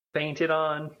fainted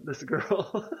on. This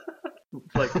girl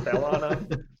like fell on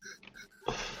him.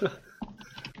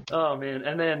 Oh man!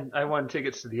 And then I won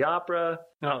tickets to the opera.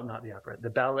 No, not the opera. The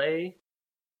ballet.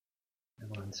 I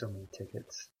won so many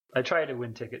tickets. I tried to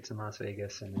win tickets in Las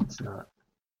Vegas, and it's not.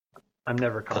 I'm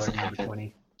never coloring number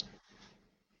 20.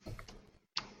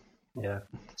 Yeah.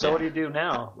 So what do you do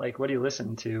now? Like, what do you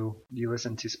listen to? Do you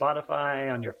listen to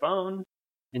Spotify on your phone,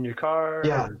 in your car?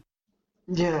 Yeah. Or?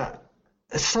 Yeah.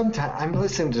 Sometimes I'm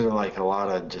listening to like a lot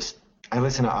of I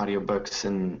listen to audiobooks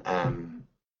and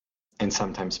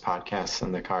sometimes podcasts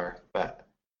in the car, but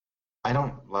I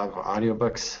don't love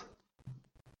audiobooks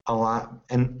a lot.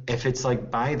 And if it's like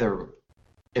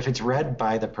if it's read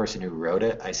by the person who wrote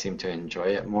it, I seem to enjoy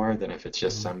it more than if it's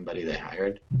just somebody they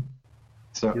hired.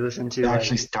 So You listen to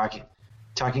actually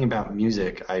talking about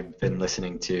music, I've been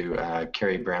listening to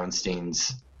Carrie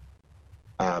Brownstein's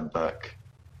book,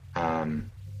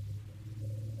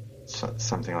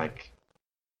 something like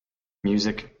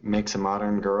 "Music Makes a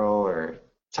Modern Girl" or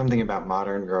something about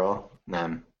modern girl,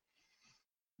 and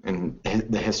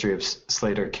the history of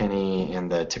Sleater-Kinney and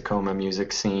the Tacoma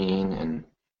music scene, and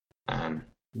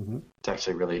it's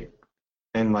actually really,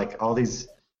 and like all these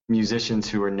musicians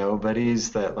who were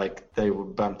nobodies that like they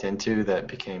bumped into that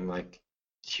became like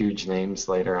huge names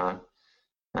later on.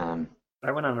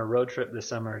 I went on a road trip this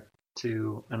summer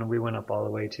and we went up all the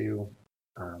way to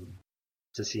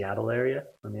Seattle area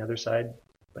on the other side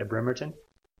by Bremerton.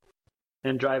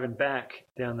 And driving back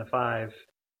down the 5,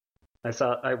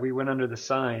 we went under the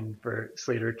sign for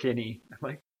Sleater-Kinney. I'm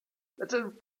like, it's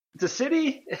a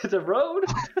city? It's a road?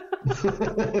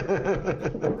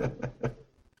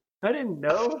 I didn't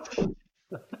know.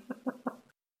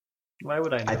 Why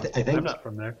would I know? I think, I'm not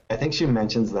from there. I think she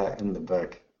mentions that in the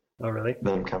book. Oh, really?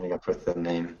 Them coming up with the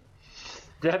name.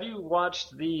 Have you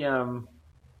watched the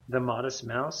Modest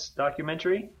Mouse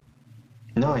documentary?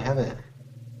 No, I haven't.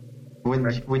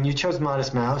 When you chose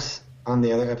Modest Mouse on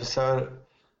the other episode,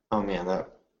 oh man, that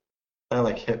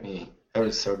like hit me. That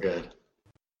was so good.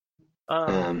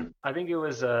 I think it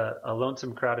was a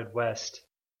Lonesome Crowded West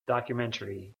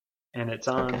documentary, and it's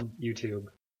on YouTube.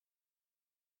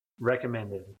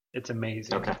 Recommended. It's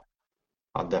amazing. Okay.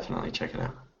 I'll definitely check it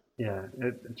out. Yeah,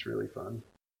 it's really fun.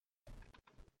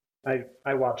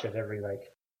 I watch it every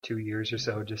like 2 years or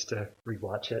so just to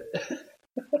rewatch it.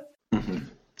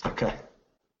 Okay.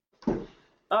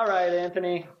 All right,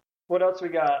 Anthony. What else we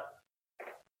got?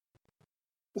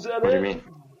 Is that What do it? you mean?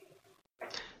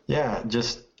 Yeah,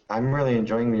 I'm really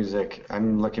enjoying music.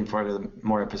 I'm looking forward to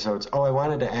more episodes. Oh, I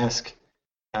wanted to ask,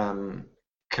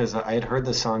 because I had heard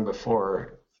the song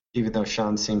before, even though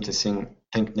Sean seemed to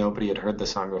think nobody had heard the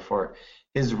song before.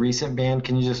 His recent band,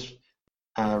 can you just,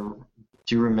 do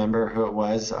you remember who it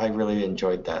was? I really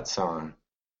enjoyed that song.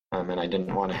 And I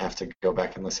didn't want to have to go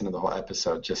back and listen to the whole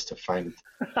episode just to find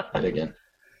it again.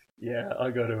 Yeah,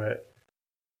 I'll go to it.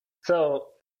 So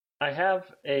I have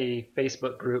a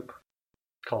Facebook group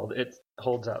called It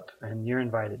Holds Up, and you're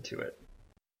invited to it.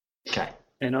 Okay.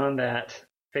 And on that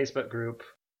Facebook group,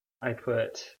 I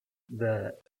put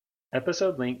the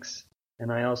episode links,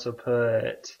 and I also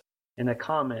put in a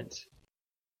comment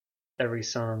every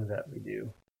song that we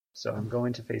do. So I'm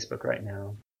going to Facebook right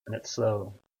now, and it's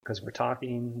slow because we're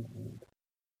talking. And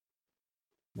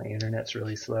my internet's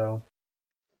really slow.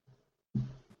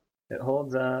 It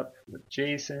Holds Up with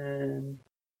Jason,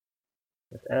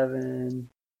 with Evan.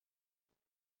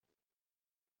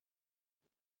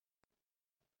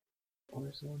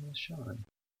 Where's the one with Sean?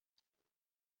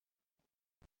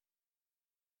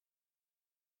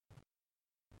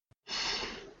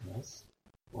 Yes.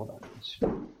 Hold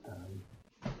on.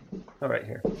 All right,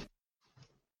 here.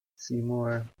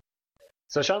 Seymour.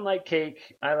 So Sean liked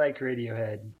Cake. I like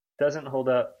Radiohead. Doesn't hold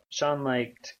up. Sean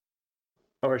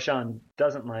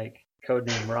doesn't like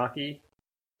Codename Rocky,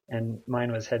 and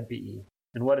mine was Head PE.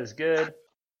 And what is good?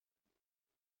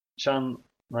 Sean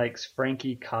likes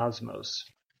Frankie Cosmos.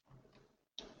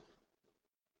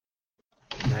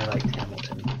 And I liked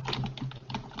Hamilton.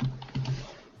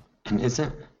 And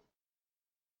isn't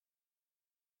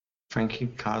Frankie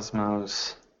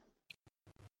Cosmos?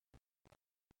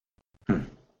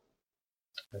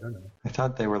 I don't know. I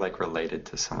thought they were like related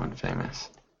to someone famous.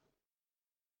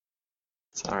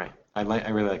 It's all right. I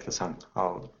really like the song.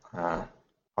 I'll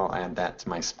add that to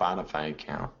my Spotify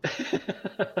account.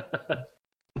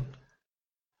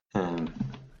 And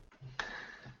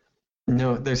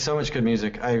no, there's so much good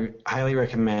music. I highly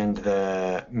recommend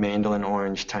the Mandolin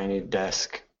Orange Tiny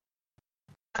Desk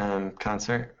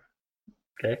concert.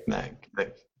 Okay.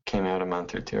 That came out a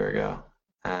month or two ago.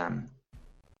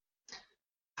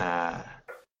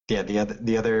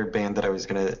 The other band that I was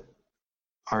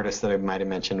artist that I might have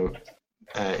mentioned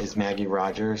is Maggie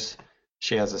Rogers.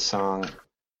 She has a song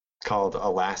called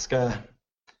Alaska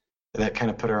that kind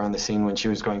of put her on the scene when she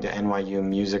was going to NYU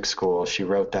Music School. She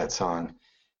wrote that song,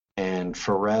 and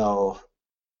Pharrell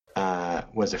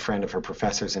was a friend of her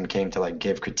professors and came to like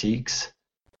give critiques.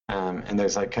 And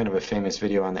there's like kind of a famous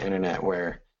video on the internet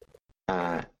where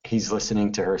he's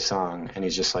listening to her song and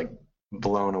he's just like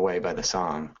blown away by the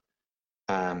song.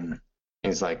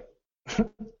 He's like,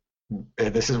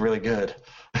 this is really good.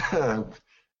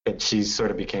 And she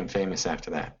sort of became famous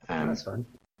after that. That's fun.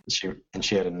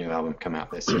 She had a new album come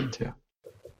out this year too.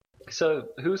 So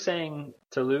who sang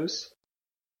Toulouse?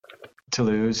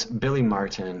 Toulouse, Billy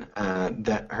Martin.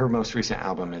 That her most recent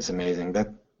album is amazing.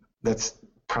 That's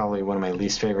probably one of my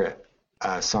least favorite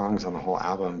songs on the whole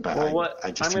album. But Well,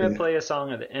 I just I'm going to play a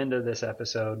song at the end of this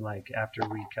episode, like after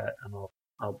we cut, and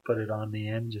I'll put it on the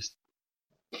end. Just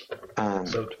so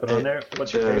to put on there.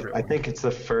 What's your favorite? I think it's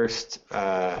the first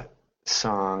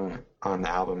song on the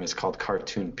album is called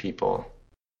Cartoon People,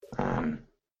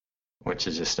 which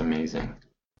is just amazing.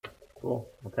 Cool.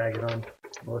 We'll tag it on.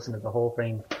 We'll listen to the whole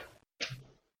thing.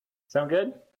 Sound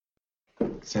good?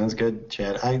 Sounds good,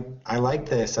 Chad. I like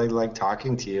this. I like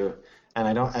talking to you, and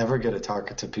I don't ever get to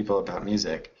talk to people about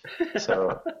music.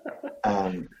 So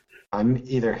I'm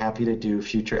either happy to do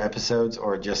future episodes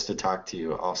or just to talk to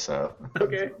you also.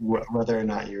 Okay. Whether or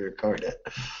not you record it.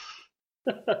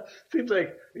 Seems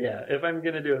like, yeah, if I'm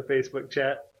going to do a Facebook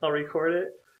chat, I'll record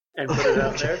it and put it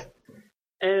out there.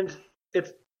 And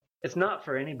it's not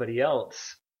for anybody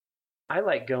else. I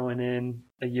like going in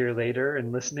a year later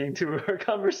and listening to our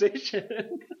conversation.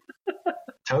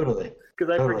 Totally.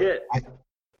 Because I forget.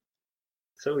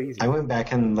 So easy. I went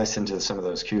back and listened to some of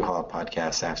those Q Hall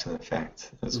podcasts after the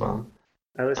fact as well.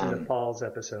 I listened to Paul's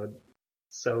episode.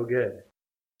 So good.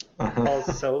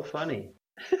 Paul's so funny.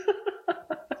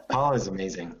 Paul is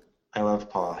amazing. I love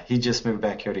Paul. He just moved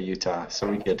back here to Utah, so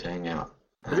we get to hang out.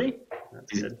 Is he?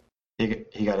 That's good.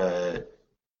 He got a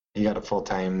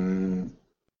full-time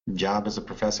job as a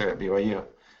professor at BYU,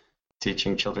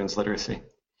 teaching children's literacy.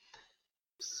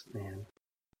 Man,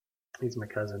 he's my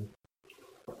cousin.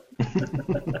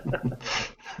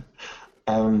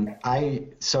 I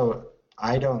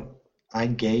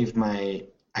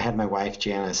had my wife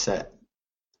Jana set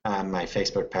my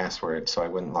Facebook password so I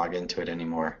wouldn't log into it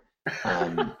anymore.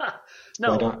 No,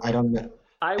 I don't.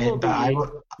 I will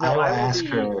ask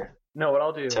her. No, what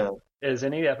I'll do is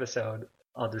any episode,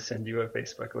 I'll just send you a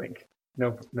Facebook link.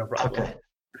 No problem.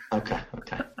 Okay.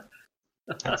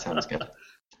 That sounds good.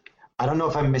 I don't know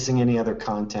if I'm missing any other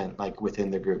content like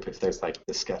within the group. If there's like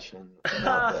discussion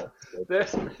about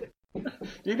do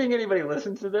you think anybody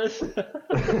listens to this?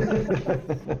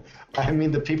 I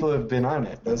mean, the people who have been on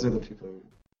it. Those are the people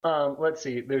who... Let's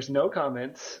see. There's no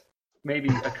comments. Maybe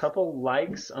a couple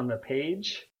likes on the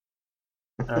page.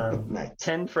 Nice.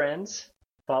 10 friends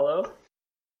follow.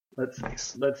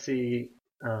 Nice. Let's see.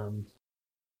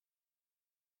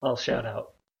 I'll shout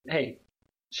out. Hey,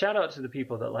 shout out to the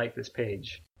people that like this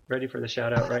page. Ready for the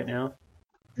shout out right now?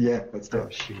 Yeah, let's do it. Oh,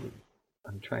 shoot.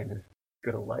 I'm trying to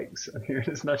go to likes on here.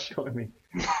 It's not showing me.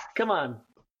 Come on.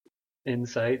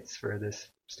 Insights for this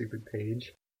stupid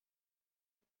page.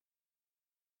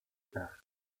 All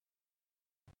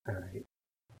right.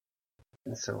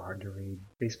 It's so hard to read.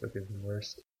 Facebook is the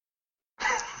worst.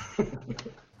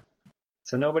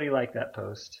 So nobody liked that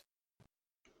post.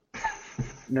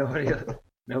 Nobody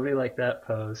liked that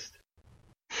post.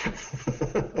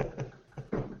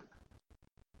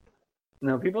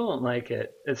 No, people don't like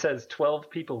it. It says 12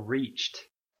 people reached,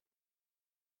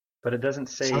 but it doesn't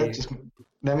say. So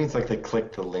that means like they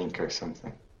clicked the link or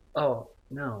something. Oh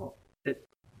no! It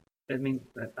means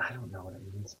I don't know what it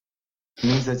means. It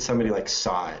means that somebody like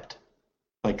saw it,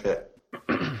 like that.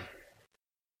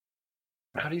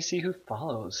 How do you see who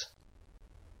follows?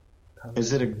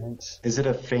 Is it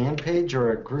a fan page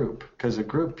or a group? Because a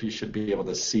group, you should be able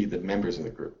to see the members of the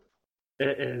group.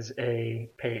 It is a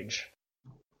page.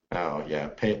 Oh yeah, a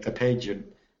page.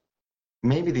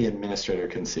 Maybe the administrator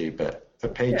can see, but a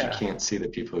page you can't see the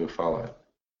people who follow it.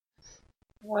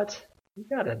 What? You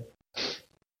got it.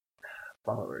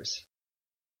 Followers.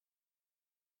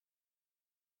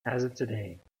 As of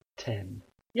today, 10.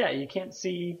 Yeah, you can't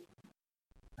see.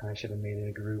 I should have made it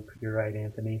a group. You're right,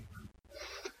 Anthony.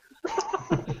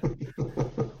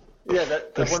 Yeah,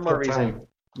 that's one more reason. Time.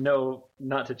 No,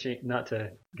 not to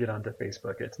get onto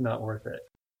Facebook. It's not worth it.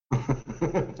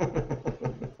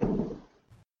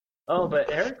 Oh,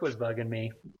 but Eric was bugging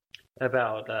me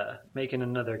about making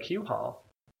another Q Hall,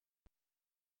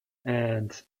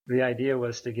 and the idea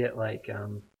was to get like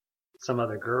some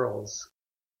other girls,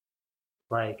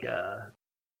 like I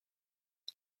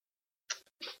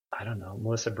don't know,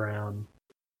 Melissa Brown,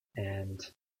 and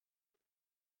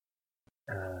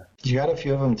you got a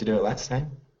few of them to do it last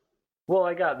time. Well,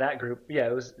 I got that group. Yeah,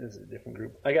 it was a different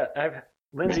group.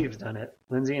 Lindsay has done it.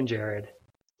 Lindsay and Jared,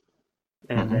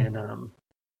 and then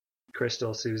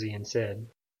Crystal, Susie, and Sid,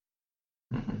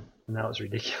 and that was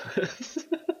ridiculous.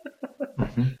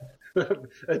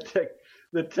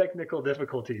 The technical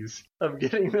difficulties of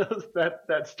getting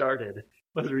that started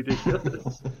was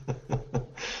ridiculous.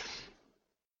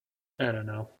 I don't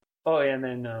know. Oh, and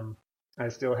then I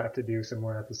still have to do some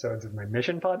more episodes of my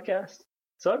Mission podcast.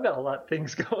 So I've got a lot of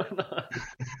things going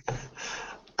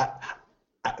on.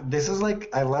 This is like,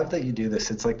 I love that you do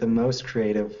this. It's like the most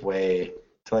creative way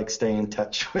to like stay in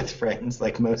touch with friends.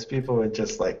 Like most people would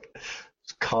just like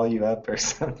call you up or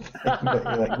something. But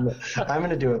you're like, no, I'm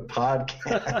going to do a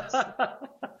podcast.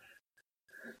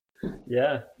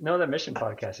 Yeah. No, the Mission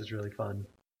podcast is really fun.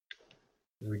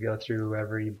 We go through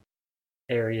every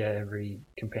area, every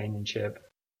companionship,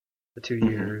 the 2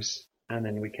 years, and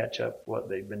then we catch up what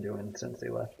they've been doing since they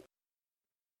left.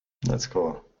 That's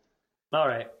cool. All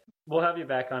right. We'll have you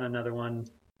back on another one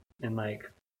in like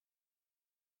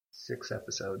 6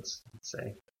 episodes, let's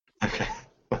say. Okay.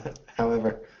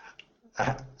 However,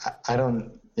 I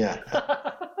don't, yeah.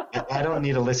 I don't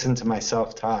need to listen to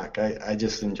myself talk. I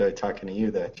just enjoy talking to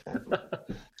you there, Chad.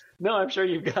 No, I'm sure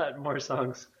you've got more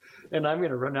songs. And I'm going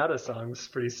to run out of songs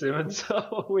pretty soon.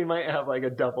 So we might have like a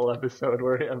double episode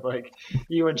where we have like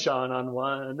you and Sean on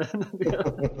one.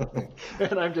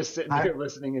 And I'm just sitting here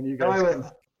listening and you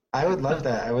guys. I would love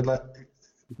that.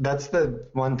 That's the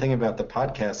one thing about the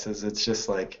podcast is it's just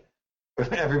like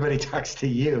everybody talks to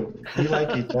you. You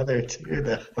like each other too,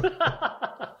 though.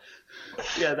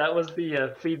 Yeah, that was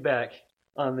the feedback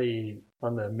on the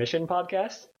Mission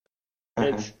podcast.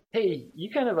 It's, hey,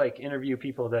 you kind of like interview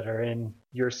people that are in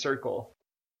your circle,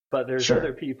 but there's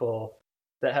other people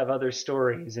that have other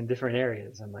stories in different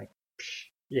areas. I'm like,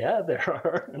 yeah, there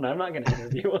are, and I'm not going to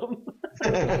interview them.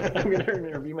 I'm going to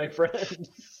interview my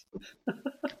friends.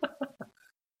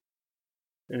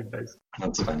 Anyways.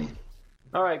 That's funny.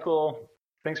 All right, cool.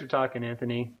 Thanks for talking,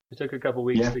 Anthony. It took a couple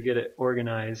weeks to get it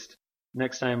organized.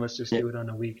 Next time, let's just do it on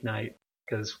a weeknight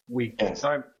because weekends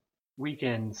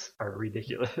are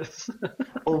ridiculous.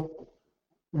 Well,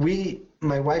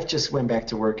 my wife just went back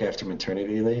to work after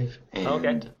maternity leave,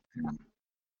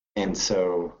 and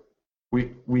so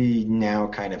we now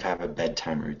kind of have a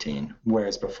bedtime routine,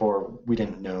 whereas before we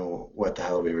didn't know what the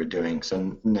hell we were doing.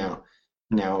 So now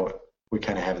we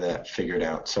kind of have that figured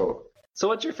out. So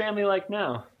what's your family like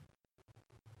now?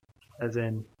 As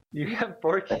in, you have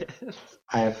 4 kids.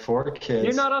 I have 4 kids.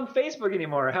 You're not on Facebook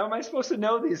anymore. How am I supposed to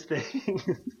know these things?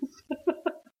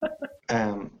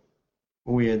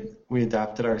 We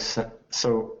adopted our son.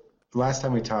 So last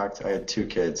time we talked, I had 2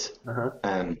 kids.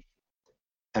 And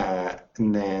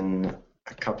then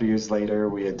a couple years later,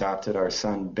 we adopted our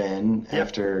son Ben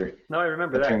after. No, I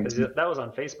remember that because that was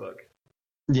on Facebook.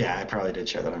 Yeah, I probably did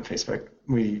share that on Facebook.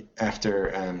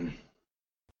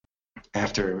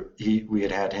 After we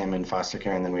had him in foster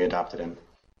care, and then we adopted him.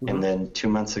 And then 2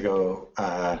 months ago,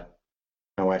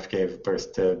 my wife gave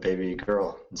birth to a baby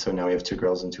girl, and so now we have 2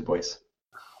 girls and 2 boys.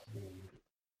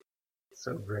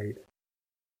 So great.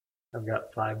 I've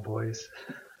got 5 boys.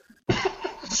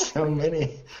 So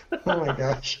many. Oh my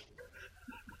gosh.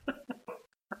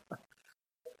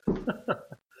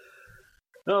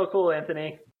 Oh, cool,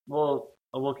 Anthony. We'll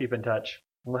keep in touch.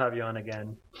 We'll have you on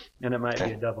again. And it might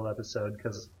be a double episode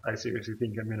because I seriously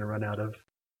think I'm going to run out of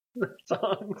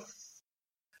songs.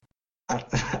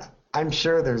 I'm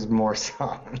sure there's more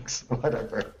songs.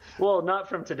 Whatever. Well, not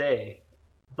from today.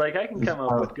 Like, I can come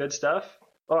up with good stuff.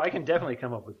 Oh, I can definitely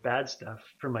come up with bad stuff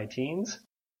from my teens.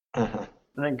 And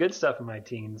then good stuff in my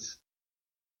teens.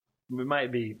 It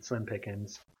might be slim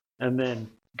pickings. And then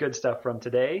good stuff from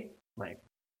today. Like,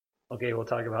 okay, we'll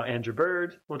talk about Andrew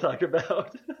Bird. We'll talk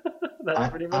about...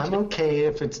 That's pretty much I'm okay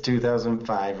if it's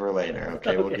 2005 or later.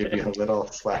 Okay, we'll give you a little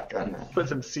slack on that. Put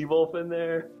some Seawolf in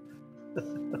there.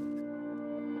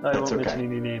 I won't mention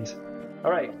any names.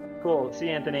 All right, cool. See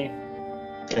you, Anthony.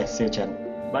 Okay, see you,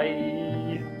 Chad.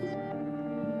 Bye.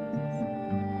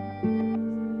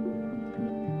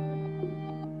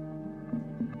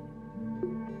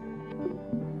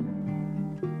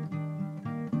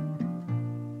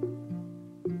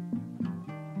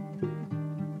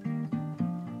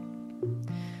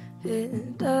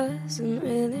 It doesn't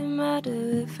really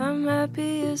matter if I'm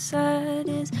happy or sad.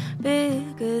 It's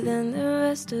bigger than the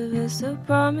rest of us. I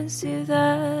promise you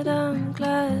that I'm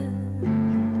glad.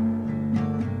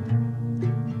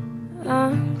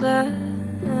 I'm glad.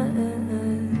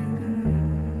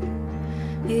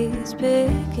 He's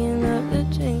picking up the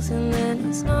drinks and then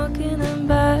he's knocking them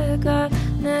back.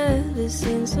 I've never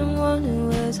seen someone who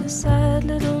wears a sad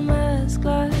little mask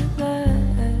like that.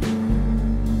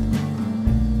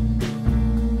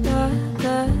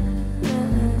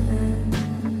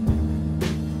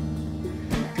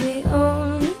 The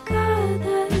only guy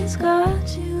that has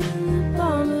got you in the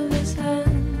palm of his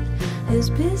hand is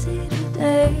busy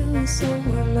today with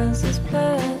someone else's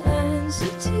plans. To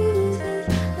choose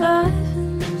his life.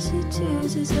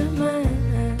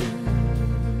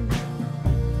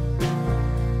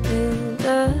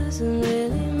 doesn't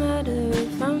really matter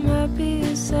if I'm happy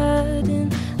or sad.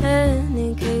 In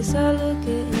any case I look at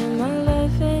it, my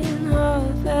life ain't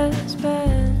half as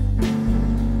bad.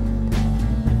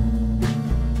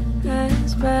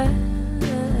 As bad.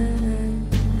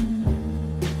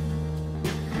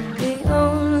 The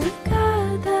only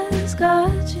guy that's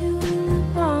got you in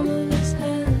the palm of his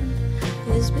hand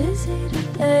is busy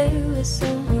today with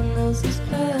someone else's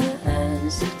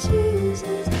plans. She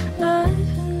chooses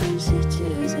life and then she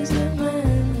chooses that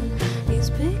man. He's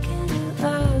picking her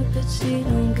up but she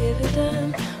don't give a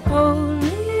damn.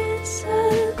 Only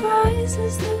inside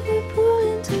crisis that we pull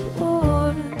into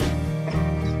war.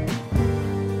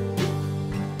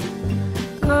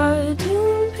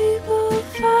 Cartoon people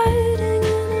fighting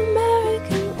an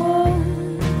American war.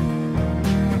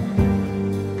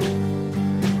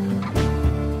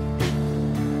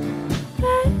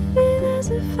 Baby, there's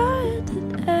a fire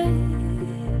today.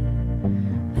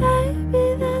 Baby,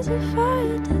 there's a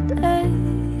fire today.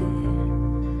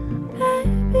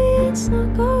 Baby, it's not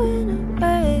going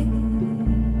away.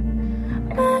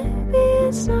 Maybe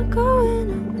it's not going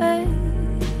away.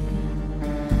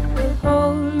 But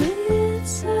hold me,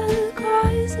 it's a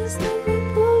crisis that we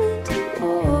pull into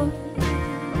war.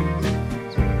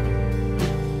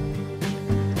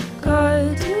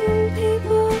 Cartoon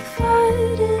people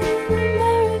fighting an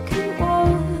American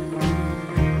war.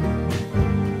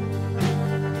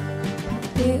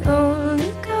 The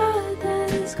only God that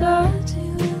has got you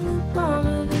in the palm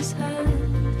of his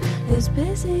hand is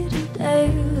busy today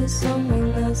with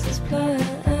someone else's plan.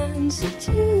 She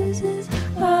chooses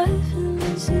life and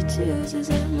then she chooses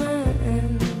a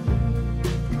man.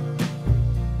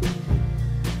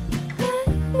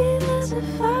 Baby, there's a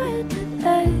fire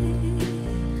today.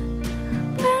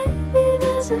 Baby,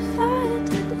 there's a fire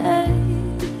today.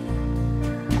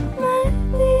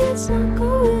 Maybe it's not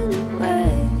going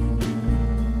away.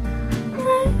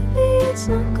 Maybe it's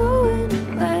not going away.